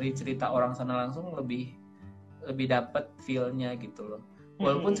dengar dari cerita orang sana langsung lebih dapat feel-nya gitu loh.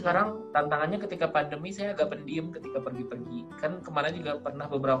 Walaupun sekarang tantangannya ketika pandemi saya agak pendiam ketika pergi-pergi. Kan kemarin juga pernah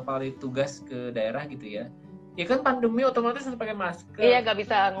beberapa kali tugas ke daerah gitu ya. Ya kan pandemi otomatis harus pakai masker. Iya, nggak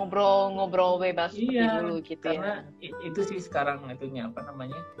bisa ngobrol bebas seperti dulu gitu karena ya. Karena itu sih sekarang itunya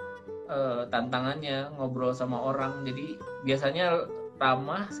tantangannya ngobrol sama orang. Jadi biasanya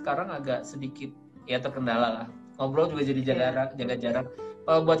ramah, sekarang agak sedikit ya terkendala lah. Ngobrol juga jadi jaga jarak.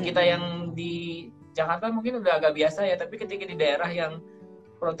 Buat kita yang di Jakarta mungkin udah agak biasa ya, tapi ketika di daerah yang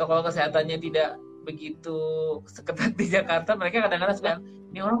protokol kesehatannya tidak begitu seketat di Jakarta, mereka kadang-kadang suka,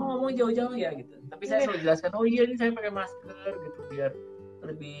 ini orang ngomong jauh-jauh ya gitu. Tapi saya selalu jelaskan, oh iya ini saya pakai masker gitu biar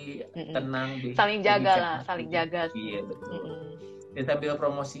lebih tenang. Saling jaga lah, saling jaga sih. Iya betul. Dan sambil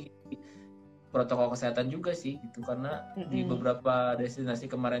promosi protokol kesehatan juga sih gitu, karena di beberapa destinasi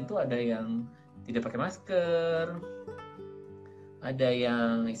kemarin tuh ada yang tidak pakai masker, ada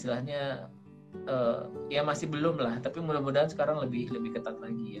yang istilahnya ya masih belum lah, tapi mudah-mudahan sekarang lebih ketat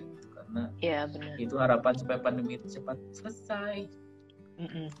lagi ya gitu. Karena itu harapan supaya pandemi itu cepat selesai.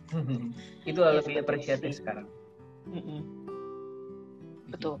 Itu lebih apresiatif sekarang.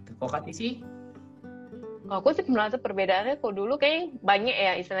 Betul. Kok Kati sih? Aku sih merasa perbedaannya kok dulu kayak banyak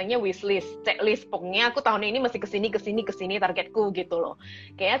ya, istilahnya wishlist, checklist. Pokoknya aku tahun ini mesti kesini targetku gitu loh.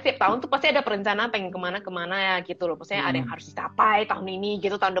 Kayaknya setiap tahun tuh pasti ada perencana pengen kemana ya gitu loh. Maksudnya ada yang harus dicapai tahun ini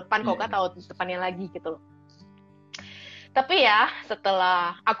gitu, tahun depan kok tahun depannya lagi gitu loh. Tapi ya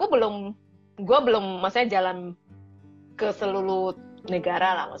setelah gue belum maksudnya jalan ke seluruh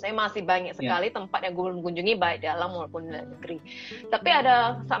negara lah, maksudnya masih banyak sekali tempat yang gue belum kunjungi baik dalam maupun negeri. Tapi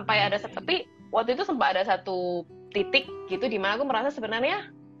waktu itu sempat ada satu titik gitu di mana aku merasa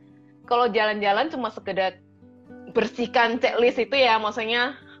sebenarnya kalau jalan-jalan cuma sekedar bersihkan checklist itu ya,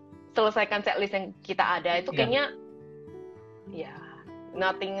 maksudnya selesaikan checklist yang kita ada itu kayaknya ya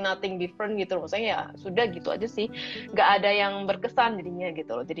nothing different gitu loh. Maksudnya ya sudah gitu aja sih, nggak ada yang berkesan jadinya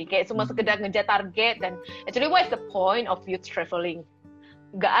gitu loh. Jadi kayak cuma sekedar ngejar target, dan actually what is the point of you traveling?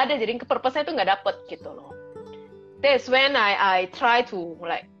 Nggak ada, jadi purpose-nya itu nggak dapet gitu loh. That's when I try to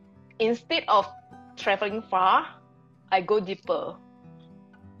like, instead of traveling far, I go deeper.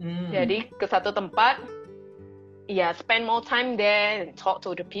 Jadi ke satu tempat, spend more time there and talk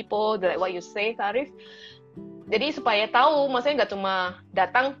to the people, like what you say, Arif. Jadi supaya tahu, maksudnya nggak cuma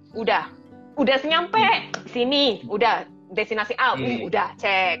datang, udah nyampe sini, udah destinasi A, udah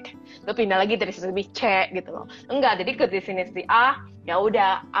cek, terus pindah lagi dari destinasi B, cek gitu loh. Enggak, jadi ke destinasi A, ya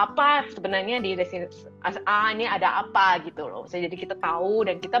udah apa sebenarnya di destinasi A ini ada apa gitu loh. Jadi kita tahu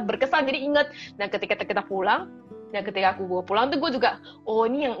dan kita berkesan, jadi ingat. Dan ketika kita pulang, dan ketika gue pulang tuh gue juga, oh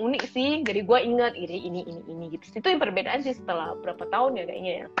ini yang unik sih, jadi gue ingat ini gitu. Itu yang perbedaan sih setelah berapa tahun ya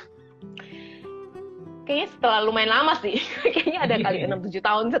kayaknya ya. Kayaknya setelah lumayan lama sih, kayaknya ada kali 6-7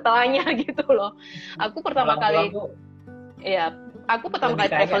 tahun setelahnya gitu loh. Aku pertama kali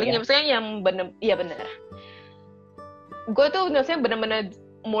traveling, maksudnya yang bener, iya bener. Gue tuh maksudnya bener-bener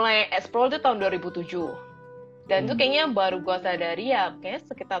mulai explore tuh tahun 2007. Dan tuh kayaknya baru gue sadari ya, kayaknya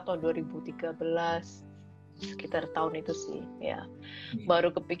sekitar tahun 2013, sekitar tahun itu sih, ya. Baru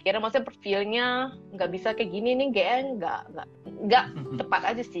kepikiran, maksudnya feelnya nggak bisa kayak gini nih, kayaknya nggak tepat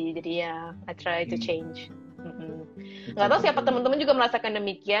aja sih. Jadi ya, I try to change. Nggak tahu siapa teman-teman juga merasakan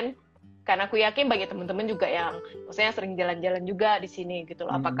demikian, karena aku yakin banyak teman-teman juga yang maksudnya sering jalan-jalan juga di sini gitu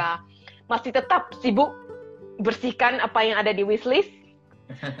loh. Apakah masih tetap sibuk bersihkan apa yang ada di wishlist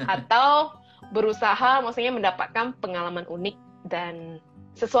atau berusaha maksudnya mendapatkan pengalaman unik dan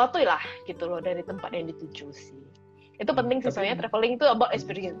sesuatu lah gitu loh dari tempat yang dituju sih. Itu penting sih, soalnya traveling itu about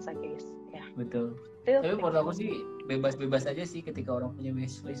experience I guess. Ya. Betul. Tapi menurut aku sih bebas-bebas aja sih ketika orang punya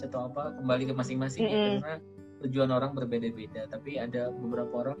wishlist atau apa, kembali ke masing-masing ya, karena tujuan orang berbeda-beda. Tapi ada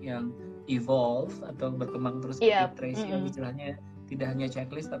beberapa orang yang evolve atau berkembang terus seperti Tracy yang istilahnya tidak hanya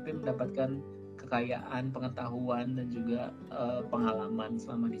checklist tapi mendapatkan kekayaan, pengetahuan dan juga pengalaman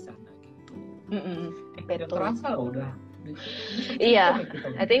selama di sana gitu. Betul. Terasa udah. Iya,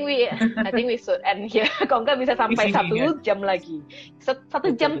 I think we should end here. Kalau nggak bisa sampai 1 jam lagi, 1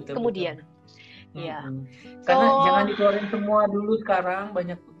 jam betul, kemudian. Iya. Karena jangan dikeluarin semua dulu sekarang,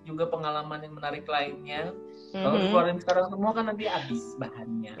 banyak juga pengalaman yang menarik lainnya. Kalau dikeluarin sekarang semua kan nanti habis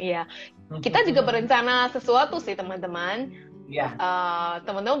bahannya. Iya. Kita juga berencana sesuatu sih teman-teman. Iya.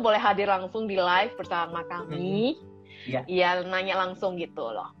 Teman-teman boleh hadir langsung di live bersama kami. Iya, nanya langsung gitu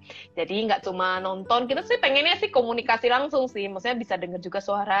loh. Jadi nggak cuma nonton, kita sih pengennya sih komunikasi langsung sih. Maksudnya bisa dengar juga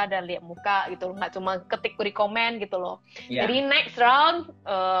suara dan lihat muka gitu loh. Nggak cuma ketik di komen gitu loh. Jadi next round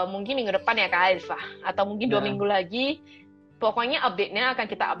mungkin minggu depan ya Kak Elsa. Atau mungkin 2 minggu lagi. Pokoknya update-nya akan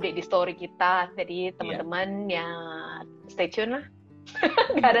kita update di story kita. Jadi teman-teman ya stay tune lah.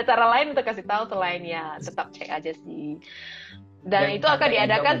 Nggak ada cara lain untuk kasih tahu selain ya tetap cek aja sih. Dan itu akan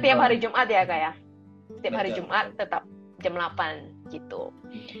diadakan tiap hari Jumat ya Kak ya. Setiap hari Jumat tetap jam 8 gitu.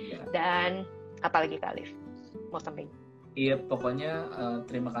 Dan apalagi Kak Alif mau sampaikan? Iya, pokoknya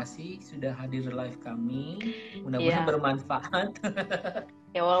terima kasih sudah hadir live kami. Mudah-mudahan bermanfaat.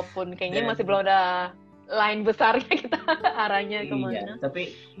 Ya walaupun kayaknya masih belum ada line besarnya kita arahnya kemana. Iya,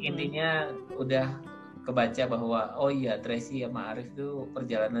 tapi intinya udah kebaca bahwa oh iya Tracy sama Arif tuh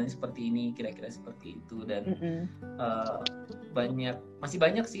perjalanannya seperti ini, kira-kira seperti itu, dan masih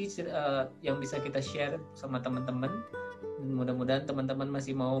banyak sih yang bisa kita share sama teman-teman. Mudah-mudahan teman-teman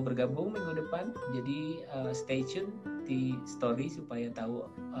masih mau bergabung minggu depan, jadi stay tune di story supaya tahu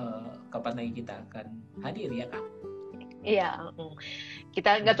kapan lagi kita akan hadir ya Kak. Iya,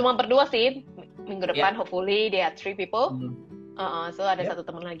 kita nggak cuma berdua sih minggu depan, hopefully there are 3 people. So ada 1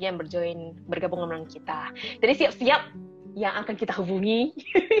 teman lagi yang bergabung dengan kita. Jadi siap-siap yang akan kita hubungi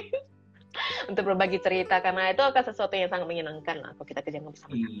untuk berbagi cerita, karena itu akan sesuatu yang sangat menyenangkan lah kalau kita kerja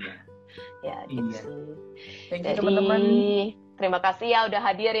bersama. Ya, gitu. Jadi teman-teman, terima kasih ya udah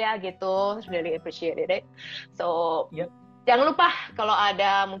hadir ya gitu, really appreciate it. So jangan lupa kalau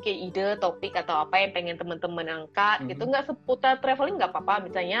ada mungkin ide topik atau apa yang pengen teman-teman angkat, gitu nggak seputar traveling nggak apa-apa.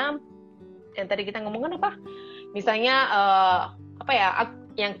 Misalnya yang tadi kita ngomongin apa? Misalnya apa ya?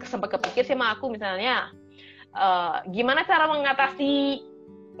 Yang sempat kepikir sih sama aku misalnya gimana cara mengatasi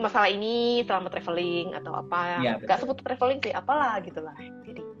masalah ini selama traveling atau apa? Nggak seputar traveling sih, apalah gitulah.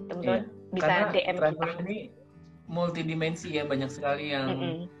 Jadi teman-teman bisa karena DM kita. Ini multidimensi ya, banyak sekali yang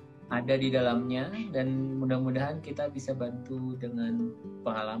ada di dalamnya, dan mudah-mudahan kita bisa bantu dengan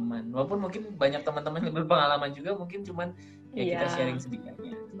pengalaman. Walaupun mungkin banyak teman-teman yang berpengalaman juga, mungkin cuman kita sharing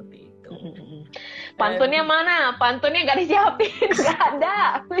sedikitnya seperti itu. Pantunnya mana? Pantunnya nggak disiapin, nggak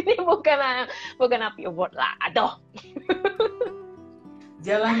ada. Ini bukan Happy Award lah, aduh.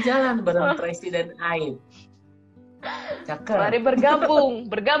 Jalan-jalan bareng Tracy dan Aib. Cakep. Mari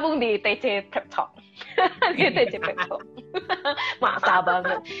bergabung di TC Pep Talk. Di TC Pep Talk. Maksa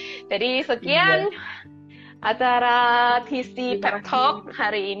banget. Jadi sekian acara TC Pep Talk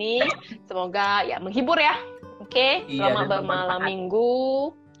hari ini. Semoga ya menghibur ya. Oke, selamat bermalam minggu.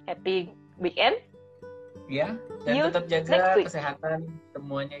 Happy weekend. Ya, dan tetap jaga kesehatan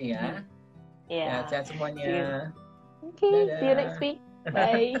semuanya ya. Ya, sehat semuanya. Okay, see you next week.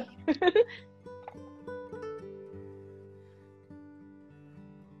 Bye.